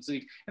Champions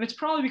League. And it's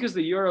probably because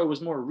the Euro was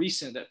more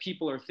recent that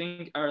people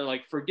are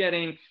like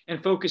forgetting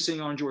and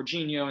focusing on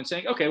Jorginho and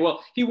saying, okay,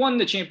 well, he won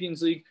the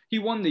Champions League. He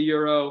won the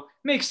Euro.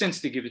 Makes sense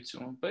to give it to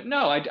him. But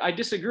no, I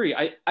disagree.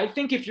 I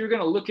think if you're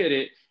going to look at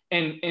it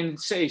and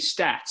say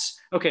stats,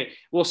 okay,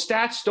 well,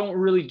 stats don't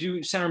really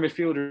do center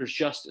midfielders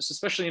justice,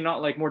 especially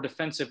not like more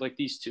defensive like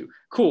these two.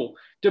 Cool.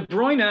 De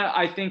Bruyne,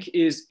 I think,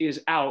 is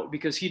out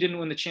because he didn't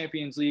win the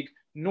Champions League,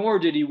 nor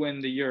did he win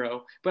the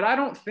Euro. But I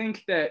don't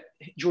think that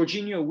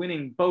Jorginho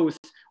winning both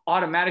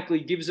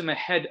automatically gives him a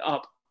head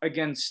up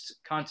against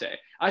Conte.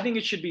 I think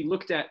it should be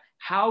looked at,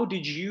 how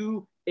did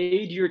you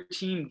aid your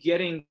team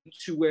getting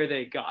to where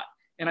they got?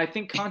 And I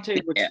think Conte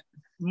was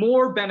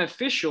more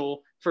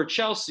beneficial for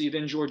Chelsea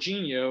than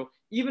Jorginho,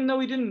 even though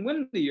he didn't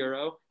win the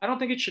Euro. I don't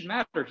think it should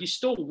matter. He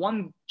still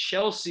won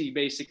Chelsea,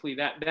 basically,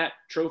 that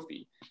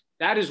trophy.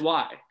 That is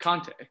why,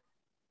 Conte.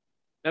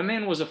 That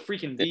man was a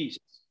freaking beast.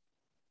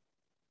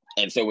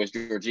 And so was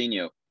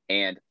Jorginho.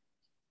 And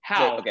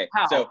how?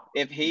 So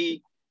if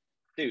he,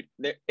 dude,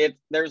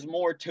 there's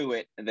more to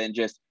it than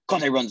just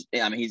Conte runs.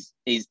 I mean,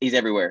 he's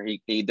everywhere.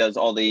 He does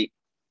all the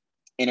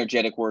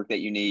energetic work that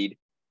you need.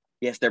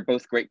 Yes, they're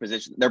both great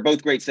positions. They're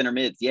both great center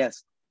mids.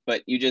 Yes,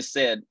 but you just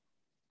said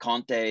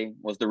Conte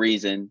was the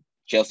reason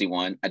Chelsea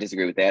won. I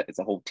disagree with that. It's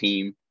a whole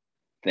team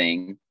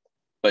thing.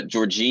 But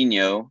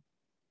Jorginho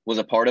was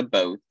a part of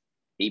both.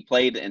 He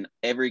played in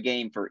every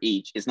game for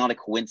each. It's not a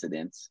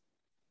coincidence.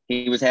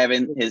 He was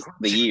having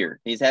the year.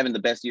 He's having the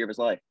best year of his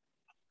life.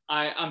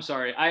 I'm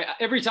sorry.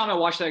 Every time I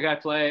watch that guy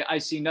play, I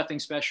see nothing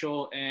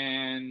special,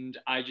 and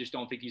I just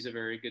don't think he's a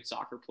very good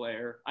soccer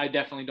player. I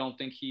definitely don't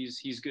think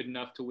he's good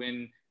enough to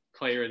win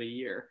Player of the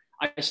Year.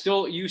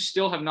 You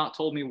still have not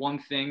told me one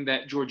thing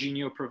that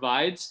Jorginho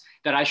provides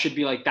that I should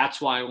be like,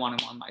 that's why I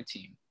want him on my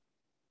team.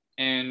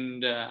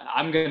 And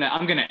I'm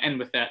gonna end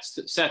with that.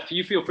 Seth,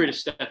 you feel free to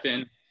step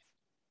in.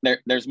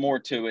 There's more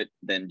to it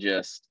than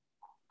just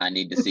I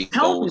need to see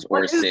goals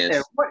or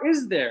assists. What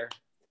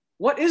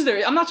is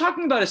there? I'm not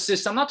talking about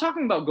assists. I'm not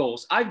talking about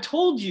goals. I've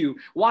told you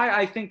why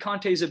I think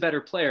Conte is a better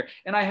player,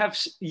 and I have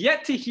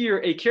yet to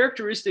hear a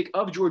characteristic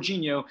of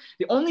Jorginho.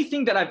 The only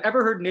thing that I've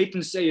ever heard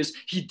Nathan say is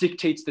he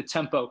dictates the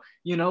tempo.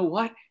 You know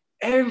what?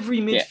 Every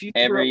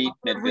midfielder,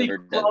 every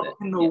club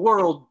in the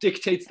world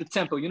dictates the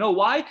tempo. You know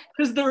why?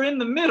 Because they're in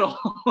the middle.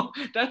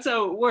 That's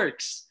how it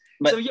works.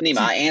 But so,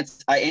 Nima,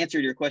 I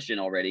answered your question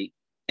already,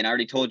 and I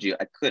already told you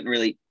I couldn't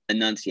really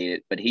enunciate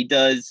it, but he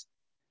does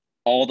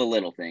all the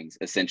little things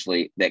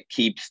essentially that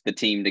keeps the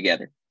team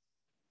together.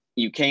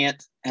 You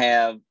can't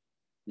have,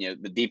 the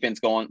defense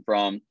going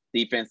from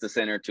defense to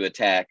center to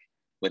attack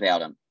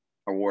without him,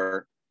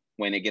 or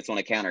when it gets on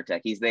a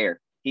counterattack, he's there.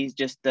 He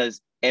just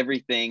does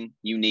everything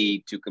you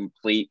need to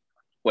complete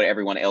what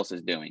everyone else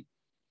is doing.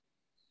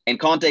 And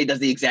Conte does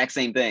the exact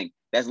same thing.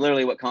 That's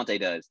literally what Conte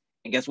does.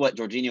 And guess what?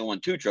 Jorginho won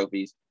 2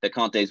 trophies that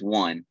Conte's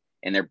won,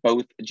 and they're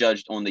both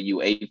judged on the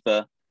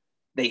UEFA.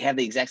 They have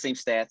the exact same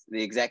stats,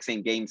 the exact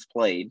same games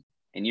played.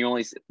 And the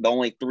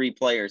only 3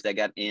 players that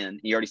got in,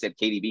 you already said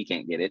KDB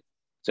can't get it.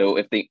 So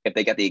if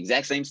they got the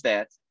exact same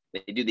stats,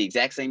 they do the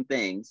exact same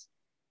things,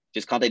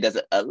 just Conte does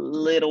it a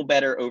little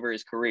better over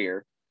his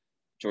career.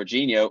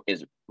 Jorginho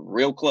is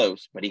real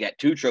close, but he got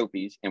 2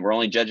 trophies, and we're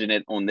only judging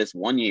it on this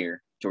 1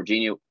 year.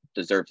 Jorginho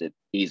deserves it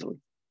easily.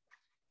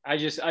 I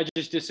just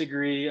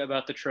disagree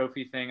about the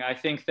trophy thing. I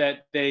think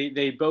that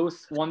they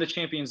both won the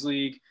Champions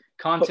League.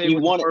 Conte, but you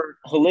won it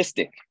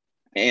holistic,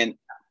 and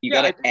you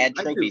got to add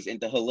trophies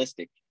into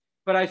holistic.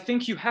 But I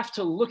think you have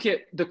to look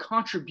at the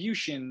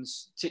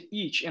contributions to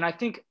each. And I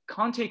think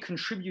Conte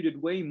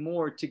contributed way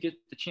more to get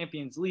the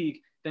Champions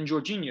League than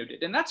Jorginho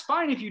did. And that's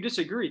fine if you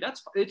disagree.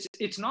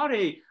 It's not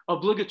a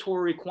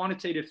obligatory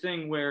quantitative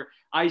thing where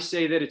I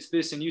say that it's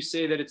this and you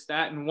say that it's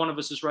that, and one of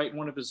us is right and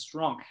one of us is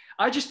wrong.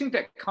 I just think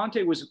that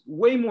Conte was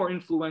way more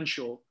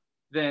influential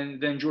than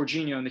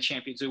Jorginho in the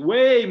Champions League,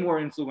 way more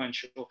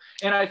influential.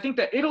 And I think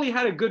that Italy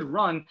had a good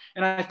run,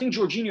 and I think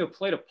Jorginho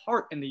played a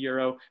part in the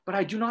Euro, but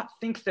I do not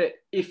think that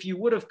if you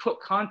would have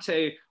put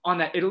Conte on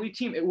that Italy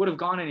team, it would have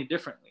gone any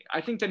differently. I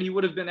think that he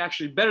would have been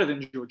actually better than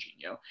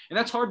Jorginho, and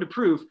that's hard to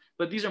prove,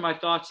 but these are my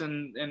thoughts,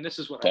 and this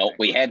is what I think. Well,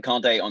 we had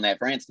Conte on that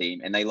France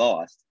team, and they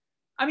lost.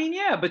 I mean,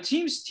 yeah, but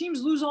teams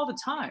lose all the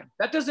time.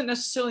 That doesn't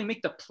necessarily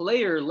make the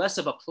player less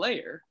of a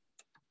player.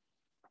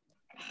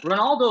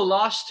 Ronaldo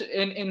lost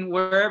in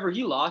wherever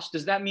he lost.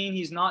 Does that mean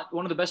he's not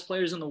one of the best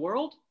players in the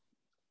world?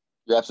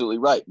 You're absolutely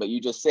right. But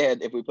you just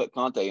said if we put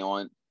Conte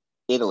on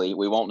Italy,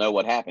 we won't know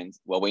what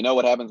happens. Well, we know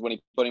what happens when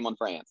he put him on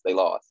France. They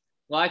lost.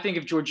 Well, I think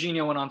if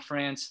Jorginho went on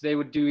France, they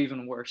would do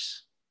even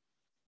worse.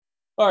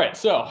 All right.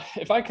 So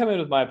if I come in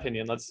with my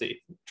opinion, let's see.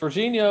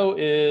 Jorginho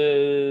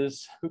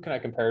is – who can I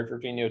compare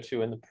Jorginho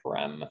to in the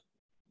Prem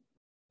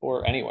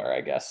or anywhere, I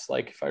guess?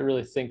 Like if I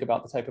really think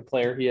about the type of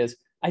player he is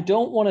 – I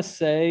don't want to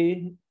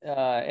say,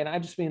 and I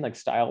just mean like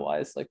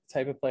style-wise, like the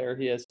type of player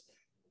he is.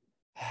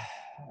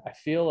 I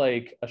feel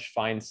like a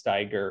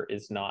Schweinsteiger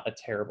is not a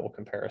terrible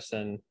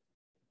comparison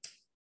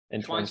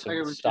in terms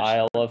of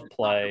style of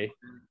play.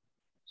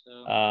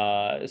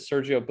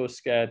 Sergio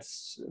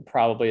Busquets,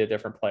 probably a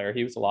different player.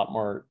 He was a lot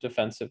more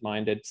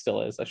defensive-minded,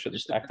 still is. I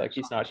shouldn't act like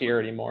he's not here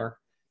anymore.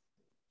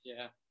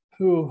 Yeah.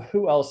 Who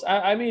else?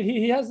 I mean,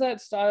 he has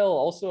that style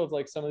also of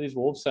like some of these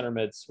Wolves center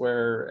mids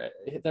where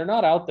they're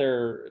not out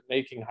there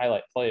making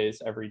highlight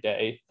plays every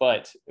day,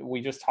 but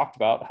we just talked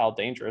about how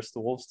dangerous the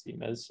Wolves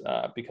team is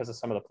because of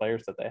some of the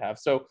players that they have.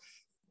 So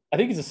I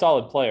think he's a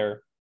solid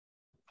player.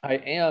 I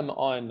am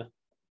on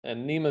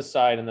Nima's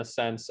side in the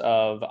sense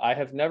of I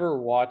have never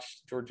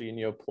watched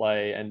Jorginho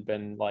play and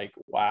been like,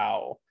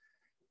 wow,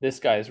 this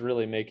guy is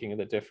really making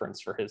the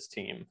difference for his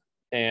team.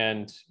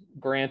 And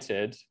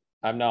granted,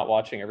 I'm not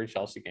watching every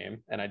Chelsea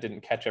game, and I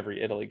didn't catch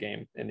every Italy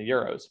game in the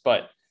Euros,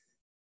 but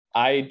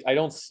I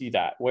don't see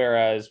that.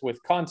 Whereas with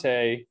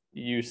Conte,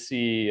 you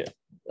see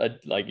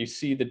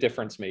the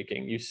difference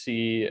making. You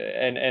see,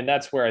 and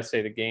that's where I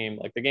say the game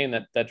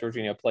that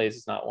Jorginho plays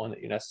is not one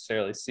that you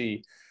necessarily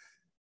see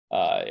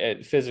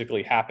it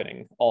physically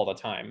happening all the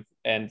time,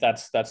 and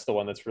that's the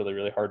one that's really,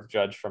 really hard to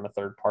judge from a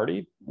third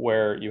party.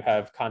 Where you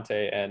have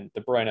Conte and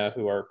De Bruyne,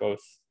 who are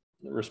both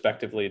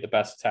respectively the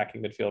best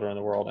attacking midfielder in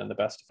the world and the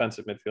best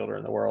defensive midfielder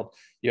in the world.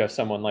 You have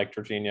someone like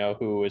Jorginho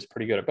who is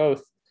pretty good at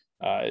both,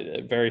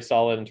 very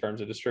solid in terms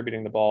of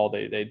distributing the ball.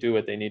 They do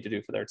what they need to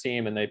do for their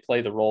team, and they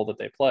play the role that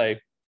they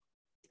play.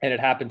 And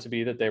it happened to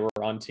be that they were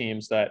on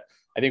teams that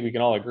I think we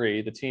can all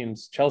agree the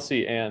teams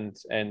Chelsea and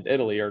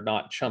Italy are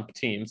not chump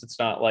teams. It's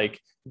not like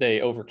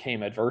they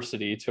overcame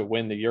adversity to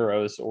win the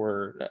Euros,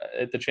 or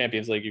at the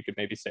Champions League, you could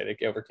maybe say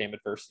they overcame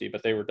adversity,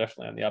 but they were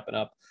definitely on the up and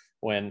up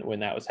when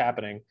that was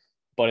happening.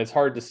 But it's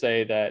hard to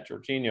say that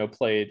Jorginho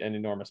played an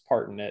enormous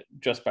part in it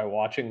just by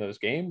watching those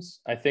games.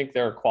 I think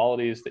there are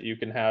qualities that you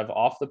can have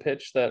off the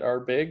pitch that are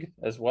big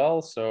as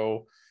well.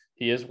 So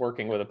he is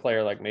working with a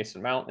player like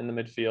Mason Mount in the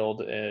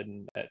midfield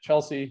and at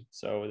Chelsea.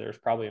 So there's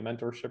probably a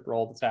mentorship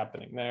role that's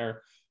happening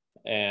there.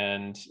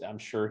 And I'm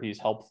sure he's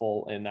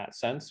helpful in that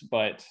sense.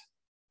 But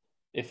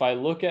if I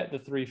look at the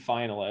three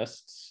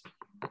finalists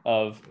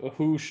of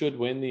who should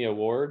win the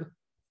award,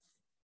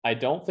 I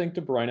don't think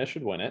De Bruyne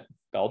should win it.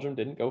 Belgium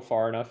didn't go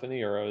far enough in the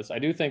Euros. I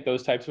do think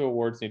those types of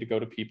awards need to go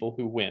to people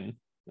who win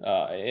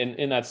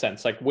in that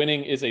sense. Like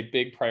winning is a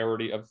big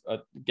priority of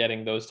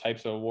getting those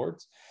types of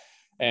awards.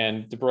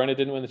 And De Bruyne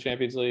didn't win the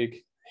Champions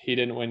League. He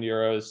didn't win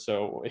Euros,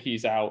 so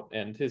he's out.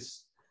 And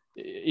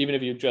even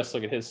if you just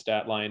look at his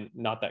stat line,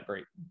 not that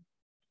great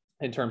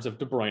in terms of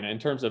De Bruyne. In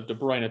terms of De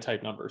Bruyne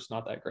type numbers,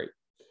 not that great.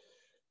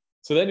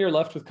 So then you're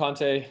left with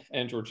Kanté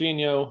and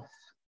Jorginho.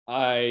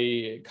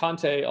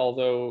 Kanté,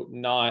 although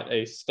not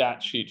a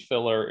stat sheet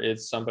filler,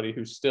 is somebody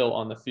who's still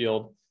on the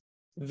field,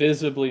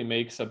 visibly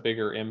makes a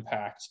bigger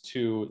impact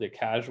to the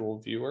casual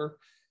viewer.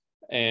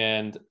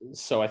 And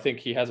so I think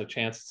he has a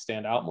chance to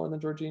stand out more than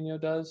Jorginho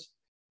does.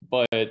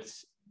 But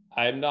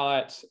I'm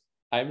not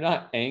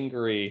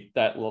angry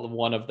that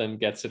one of them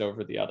gets it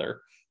over the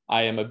other.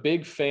 I am a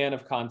big fan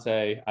of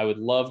Kanté. I would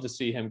love to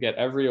see him get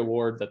every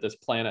award that this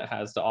planet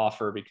has to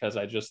offer because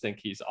I just think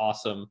he's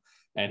awesome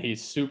and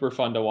he's super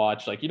fun to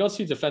watch. Like, you don't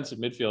see defensive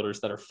midfielders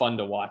that are fun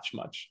to watch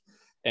much.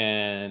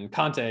 And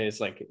Kanté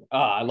is like,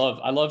 I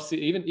love see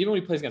even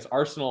when he plays against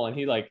Arsenal and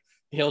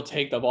he'll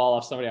take the ball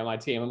off somebody on my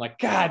team. I'm like,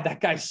 God,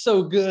 that guy's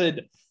so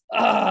good.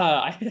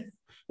 And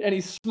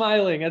he's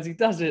smiling as he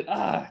does it.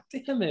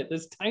 Damn it,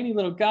 this tiny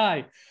little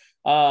guy.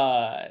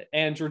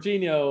 And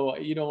Jorginho,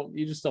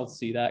 you just don't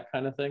see that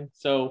kind of thing.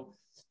 So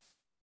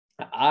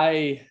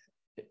I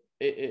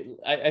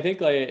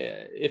think like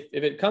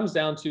if it comes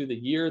down to the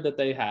year that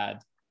they had,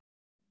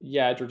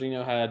 yeah,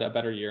 Jorginho had a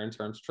better year in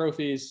terms of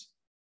trophies.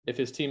 If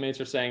his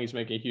teammates are saying he's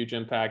making a huge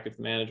impact, if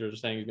the managers are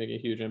saying he's making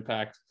a huge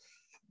impact,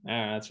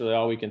 that's really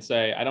all we can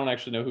say. I don't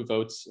actually know who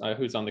votes,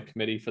 who's on the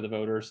committee for the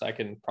voters. I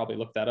can probably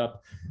look that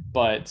up,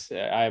 but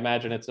I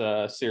imagine it's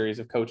a series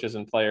of coaches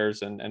and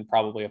players and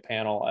probably a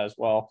panel as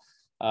well.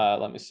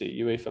 Let me see,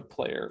 UEFA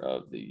Player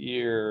of the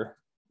Year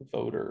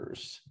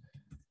voters.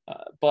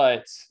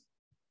 But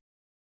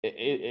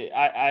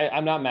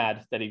I'm not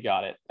mad that he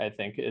got it, I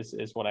think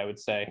is what I would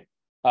say.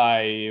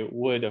 I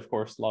would, of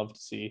course, love to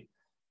see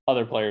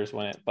other players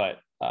win it, but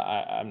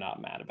I'm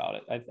not mad about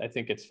it. I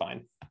think it's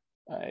fine.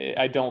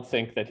 I don't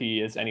think that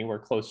he is anywhere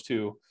close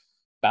to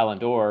Ballon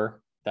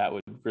d'Or. That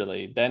would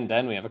really,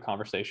 then we have a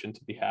conversation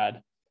to be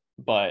had,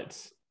 but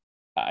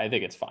I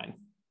think it's fine.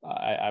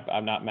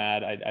 I'm not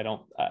mad. I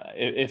don't,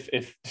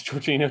 if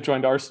Jorginho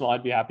joined Arsenal,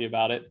 I'd be happy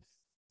about it.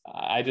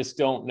 I just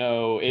don't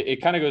know.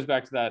 It kind of goes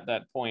back to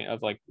that point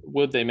of like,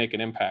 would they make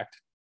an impact?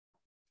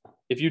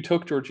 If you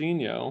took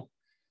Jorginho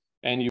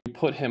and you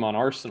put him on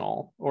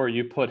Arsenal, or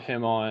you put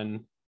him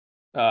on,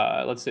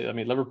 let's say, I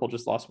mean, Liverpool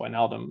just lost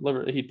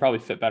Wijnaldum. He'd probably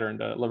fit better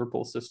into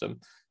Liverpool's system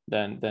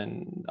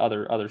than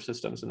other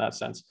systems in that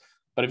sense.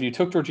 But if you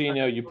took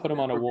Jorginho, you put him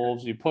on a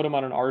Wolves, you put him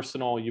on an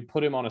Arsenal, you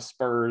put him on a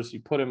Spurs,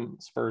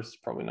 Spurs is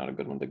probably not a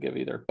good one to give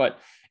either. But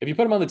if you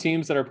put him on the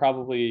teams that are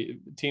probably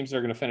teams that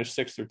are going to finish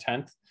 6th or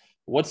 10th,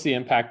 what's the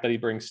impact that he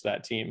brings to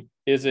that team?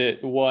 Is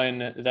it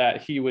one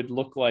that he would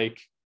look like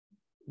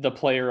the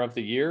player of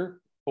the year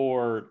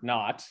or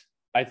not?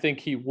 I think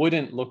he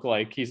wouldn't look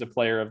like he's a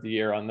player of the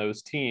year on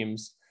those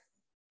teams,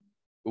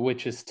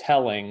 which is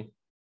telling.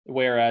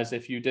 Whereas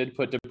if you did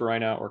put De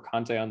Bruyne or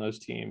Kanté on those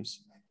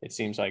teams, it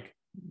seems like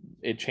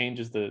it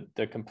changes the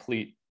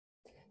complete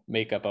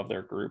makeup of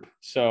their group.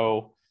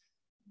 So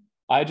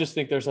I just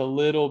think there's a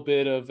little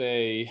bit of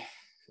a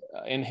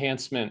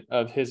enhancement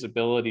of his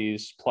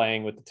abilities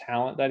playing with the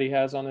talent that he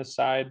has on his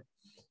side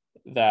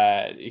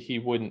that he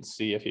wouldn't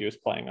see if he was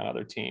playing on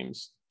other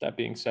teams. That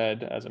being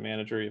said, as a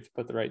manager, you have to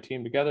put the right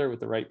team together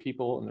with the right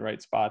people in the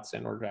right spots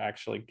in order to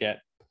actually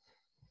get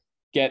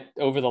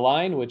over the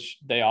line, which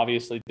they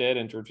obviously did.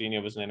 And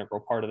Jorginho was an integral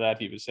part of that.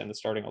 He was in the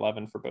starting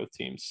 11 for both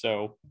teams.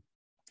 So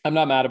I'm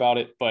not mad about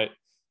it, but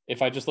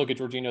if I just look at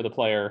Jorginho, the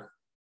player,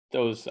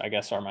 those, I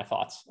guess, are my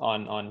thoughts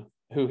on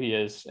who he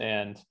is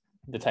and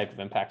the type of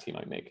impact he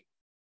might make.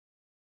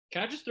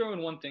 Can I just throw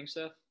in one thing,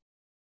 Seth?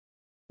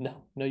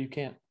 No, you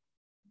can't.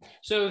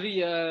 So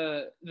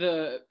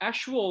the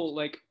actual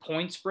like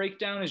points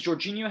breakdown is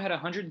Jorginho had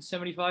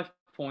 175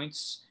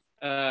 points.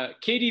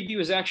 KDB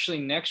was actually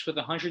next with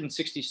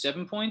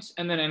 167 points,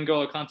 and then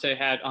N'Golo Kanté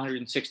had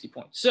 160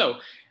 points. So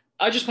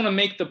I just want to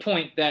make the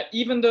point that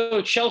even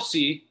though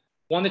Chelsea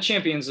won the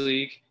Champions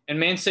League and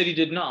Man City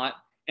did not,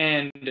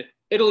 and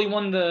Italy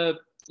won the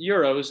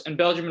Euros and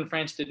Belgium and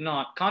France did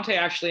not, Kanté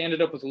actually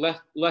ended up with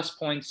less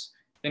points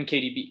than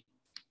KDB,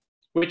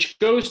 which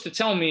goes to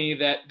tell me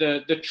that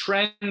the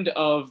trend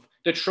of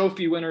the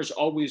trophy winners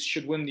always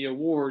should win the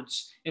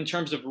awards in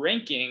terms of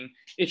ranking,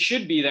 it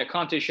should be that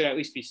Conte should at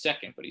least be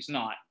second, but he's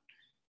not.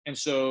 And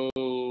so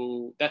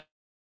that's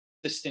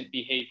consistent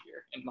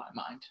behavior in my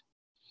mind.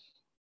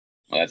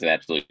 Well, that's an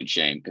absolute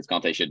shame because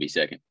Conte should be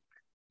second.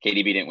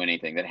 KDB didn't win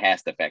anything. That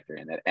has to factor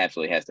in. That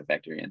absolutely has to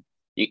factor in.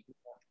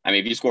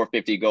 If you score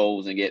 50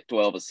 goals and get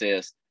 12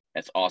 assists,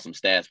 that's awesome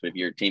stats. But if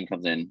your team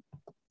comes in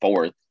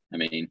fourth,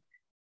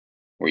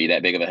 were you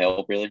that big of a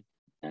help, really?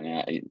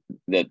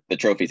 The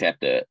trophies have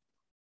to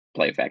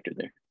play a factor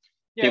there.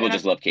 Yeah, people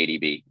just love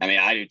KDB.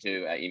 I do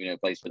too. Even though he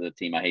plays for the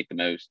team I hate the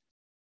most.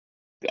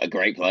 A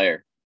great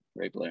player.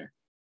 Great player.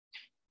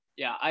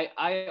 Yeah,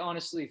 I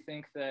honestly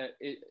think that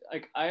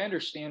I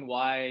understand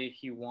why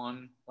he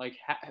won.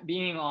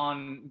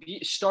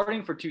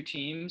 Starting for two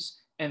teams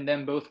and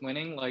then both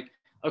winning.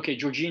 Okay,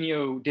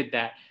 Jorginho did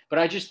that, but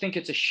I just think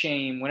it's a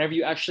shame whenever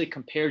you actually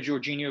compare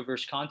Jorginho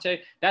versus Conte.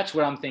 That's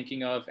what I'm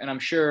thinking of, and I'm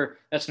sure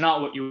that's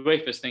not what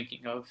UEFA is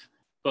thinking of.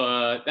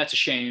 But that's a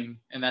shame,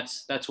 and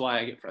that's why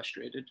I get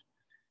frustrated.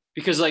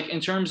 Because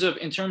in terms of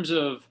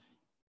the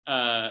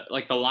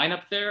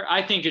lineup there,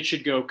 I think it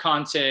should go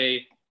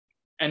Conte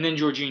and then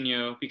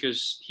Jorginho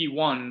because he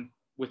won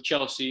with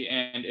Chelsea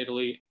and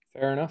Italy.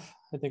 Fair enough.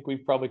 I think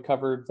we've probably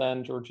covered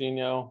then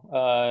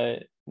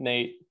Jorginho.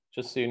 Nate,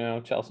 just so you know,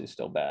 Chelsea's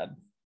still bad,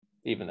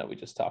 even though we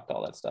just talked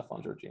all that stuff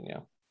on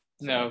Jorginho.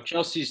 So. No,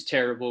 Chelsea's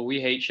terrible.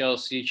 We hate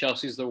Chelsea.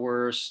 Chelsea's the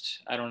worst.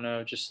 I don't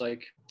know. Just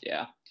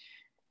yeah.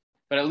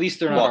 But at least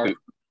they're not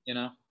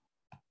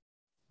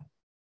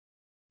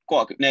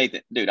our,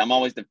 Nathan, dude, I'm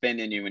always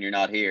defending you when you're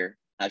not here.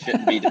 I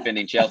shouldn't be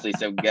defending Chelsea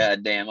so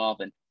goddamn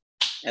often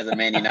as a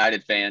Man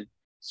United fan.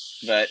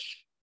 But,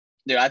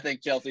 dude, I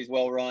think Chelsea's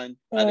well run.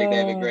 I think they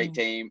have a great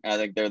team. I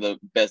think they're the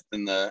best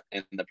in the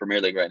Premier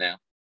League right now.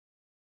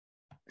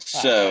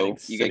 So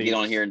you got to get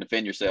on here and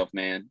defend yourself,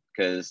 man,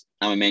 because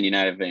I'm a Man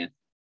United fan.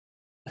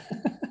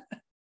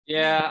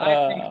 Yeah,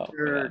 I think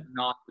they're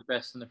not the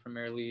best in the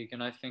Premier League,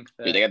 and I think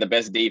that they got the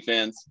best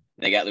defense.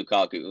 They got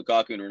Lukaku.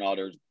 Lukaku and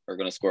Ronaldo are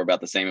going to score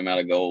about the same amount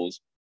of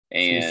goals,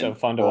 and so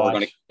fun to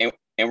watch.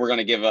 We're going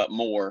to give up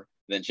more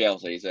than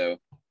Chelsea, so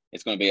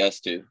it's going to be us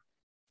too.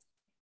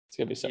 It's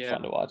going to be so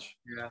fun to watch.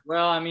 Yeah.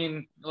 Well,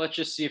 let's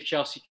just see if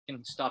Chelsea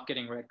can stop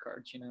getting red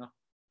cards.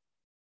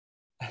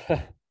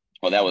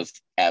 Well, that was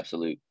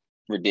absolute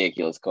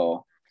ridiculous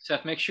call.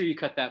 Seth, make sure you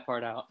cut that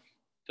part out.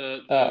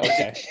 The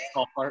okay.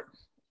 Call part.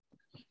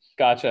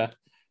 Gotcha.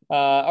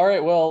 All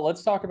right. Well,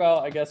 let's talk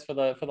about, I guess, for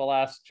the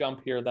last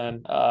jump here.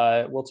 Then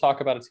we'll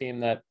talk about a team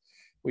that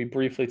we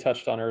briefly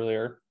touched on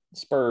earlier,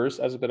 Spurs,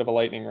 as a bit of a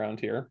lightning round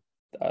here.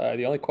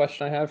 The only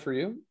question I have for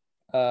you,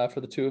 for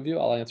the two of you,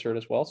 I'll answer it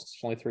as well. Since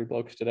it's only three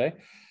blokes today.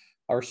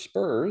 Are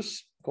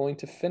Spurs going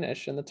to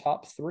finish in the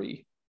top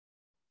three?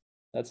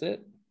 That's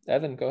it.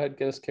 Evan, go ahead,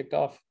 get us kicked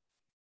off.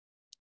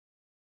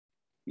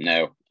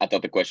 No, I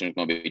thought the question was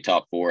going to be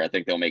top four. I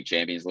think they'll make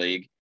Champions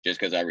League just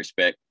because I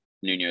respect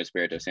Nuno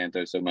Espirito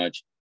Santo so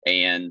much,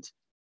 and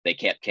they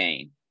kept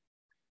Kane.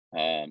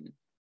 Kane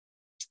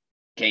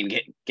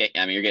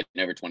you're getting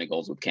over 20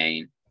 goals with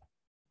Kane.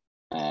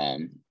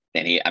 And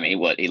he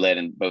led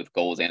in both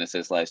goals and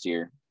assists last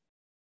year,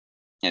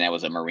 and that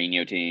was a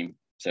Mourinho team.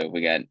 So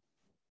we got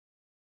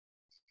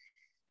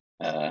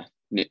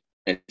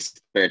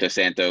Espirito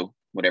Santo,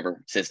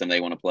 whatever system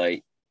they want to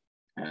play.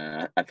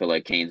 I feel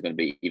like Kane's going to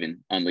be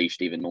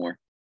unleashed even more,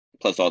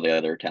 plus all the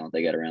other talent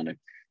they got around him.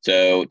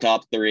 So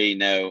top three,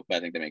 no, but I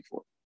think they make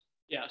four.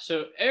 Yeah,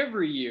 so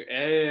every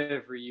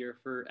year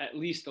for at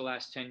least the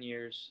last 10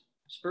 years,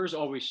 Spurs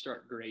always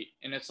start great.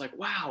 And it's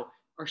wow,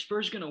 are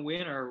Spurs going to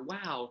win? Or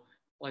wow,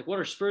 what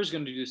are Spurs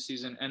going to do this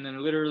season? And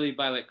then literally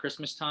by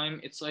Christmas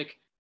time, it's I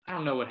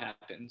don't know what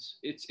happens.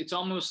 It's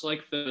almost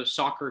like the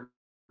soccer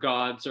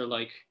gods are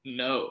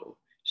no,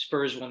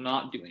 Spurs will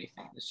not do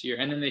anything this year.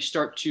 And then they're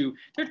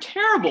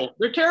terrible.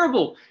 They're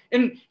terrible.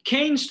 And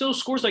Kane still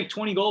scores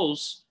 20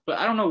 goals, but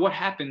I don't know what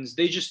happens.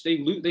 They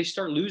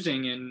start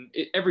losing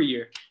every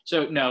year.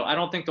 So no, I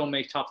don't think they'll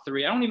make top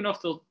three. I don't even know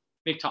if they'll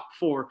make top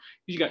four.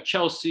 You got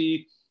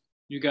Chelsea,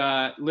 you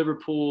got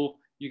Liverpool,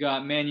 you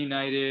got Man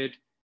United,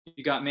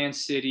 you got Man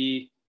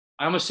City.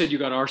 I almost said you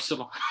got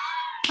Arsenal.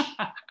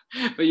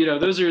 But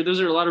those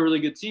are a lot of really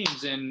good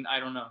teams, and I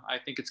don't know. I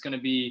think it's gonna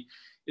be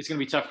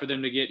tough for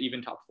them to get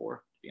even top four,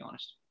 to be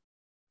honest.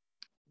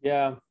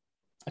 Yeah,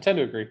 I tend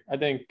to agree. I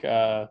think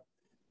they're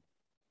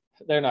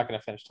not going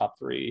to finish top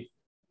three.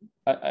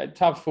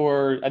 Top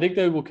four, I think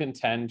they will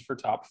contend for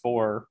top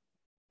four.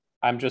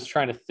 I'm just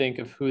trying to think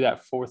of who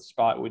that fourth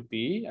spot would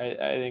be.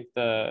 I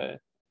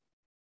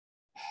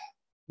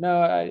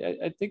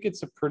think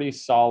it's a pretty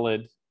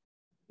solid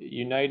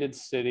United,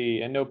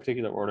 City, in no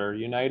particular order.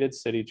 United,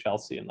 City,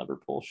 Chelsea, and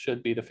Liverpool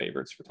should be the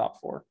favorites for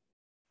top four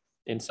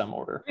in some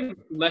order. I think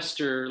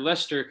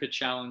Leicester could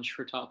challenge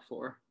for top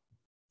four.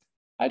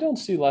 I don't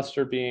see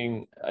Leicester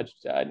being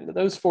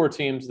those four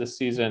teams this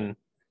season.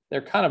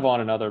 They're kind of on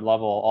another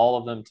level. All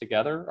of them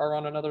together are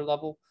on another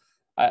level.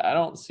 I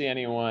don't see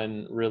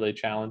anyone really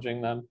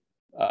challenging them,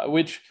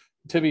 which,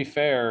 to be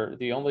fair,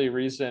 the only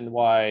reason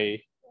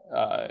why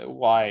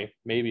why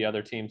maybe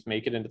other teams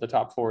make it into the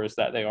top 4 is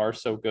that they are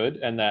so good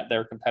and that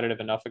they're competitive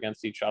enough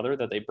against each other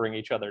that they bring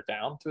each other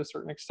down to a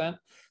certain extent.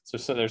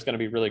 So there's going to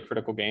be really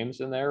critical games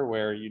in there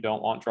where you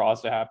don't want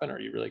draws to happen or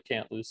you really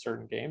can't lose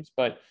certain games.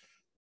 But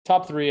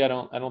top 3, I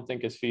don't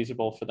think is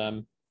feasible for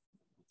them.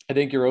 I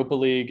think Europa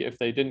League, if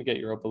they didn't get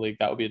Europa League,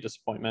 that would be a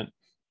disappointment.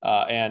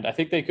 And I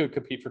think they could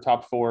compete for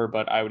top 4,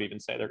 but I would even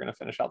say they're going to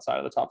finish outside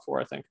of the top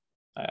 4.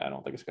 I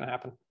don't think it's going to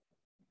happen.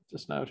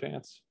 Just no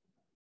chance,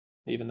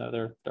 even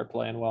though they're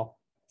playing well.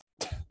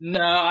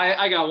 No,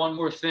 I got one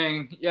more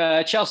thing.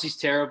 Yeah, Chelsea's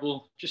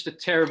terrible. Just a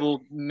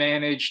terrible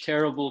managed,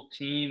 terrible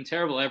team,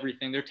 terrible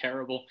everything. They're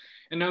terrible.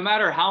 And no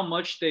matter how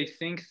much they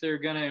think they're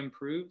going to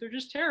improve, they're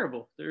just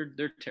terrible. They're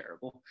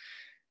terrible.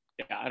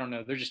 Yeah, I don't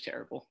know. They're just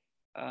terrible.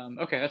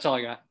 Okay, that's all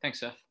I got. Thanks,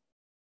 Seth.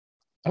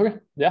 Okay.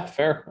 Yeah,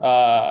 fair.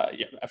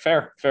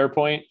 Fair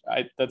point.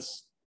 I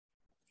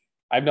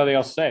have nothing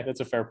else to say. That's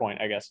a fair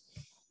point, I guess.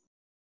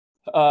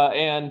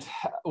 And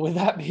with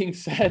that being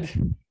said,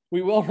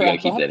 we will wrap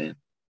keep up. That in.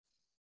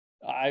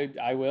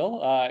 I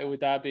will. With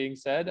that being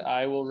said,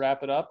 I will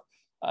wrap it up.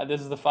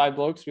 This is the 5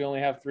 blokes. We only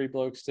have 3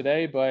 blokes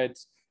today, but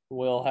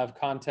we'll have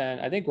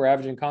content. I think we're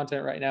averaging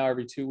content right now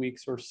every 2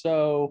 weeks or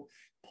so.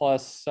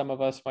 Plus, some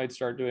of us might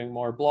start doing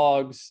more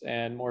blogs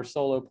and more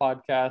solo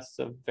podcasts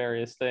of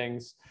various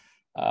things,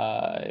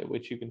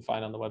 which you can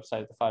find on the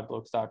website,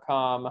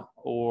 the5blokes.com.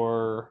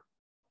 Or,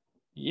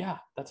 yeah,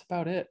 that's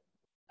about it.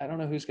 I don't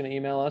know who's going to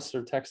email us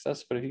or text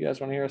us, but if you guys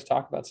want to hear us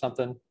talk about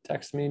something,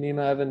 text me,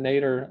 Nima, Evan,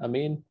 Nate, or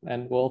Amin,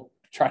 and we'll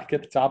try to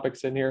get the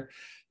topics in here.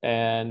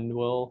 And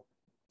we'll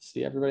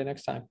see everybody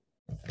next time.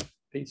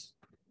 Peace.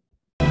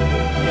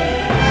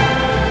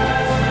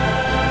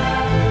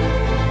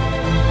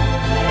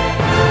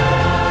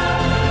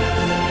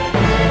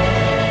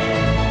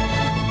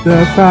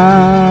 The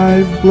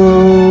 5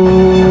 blokes.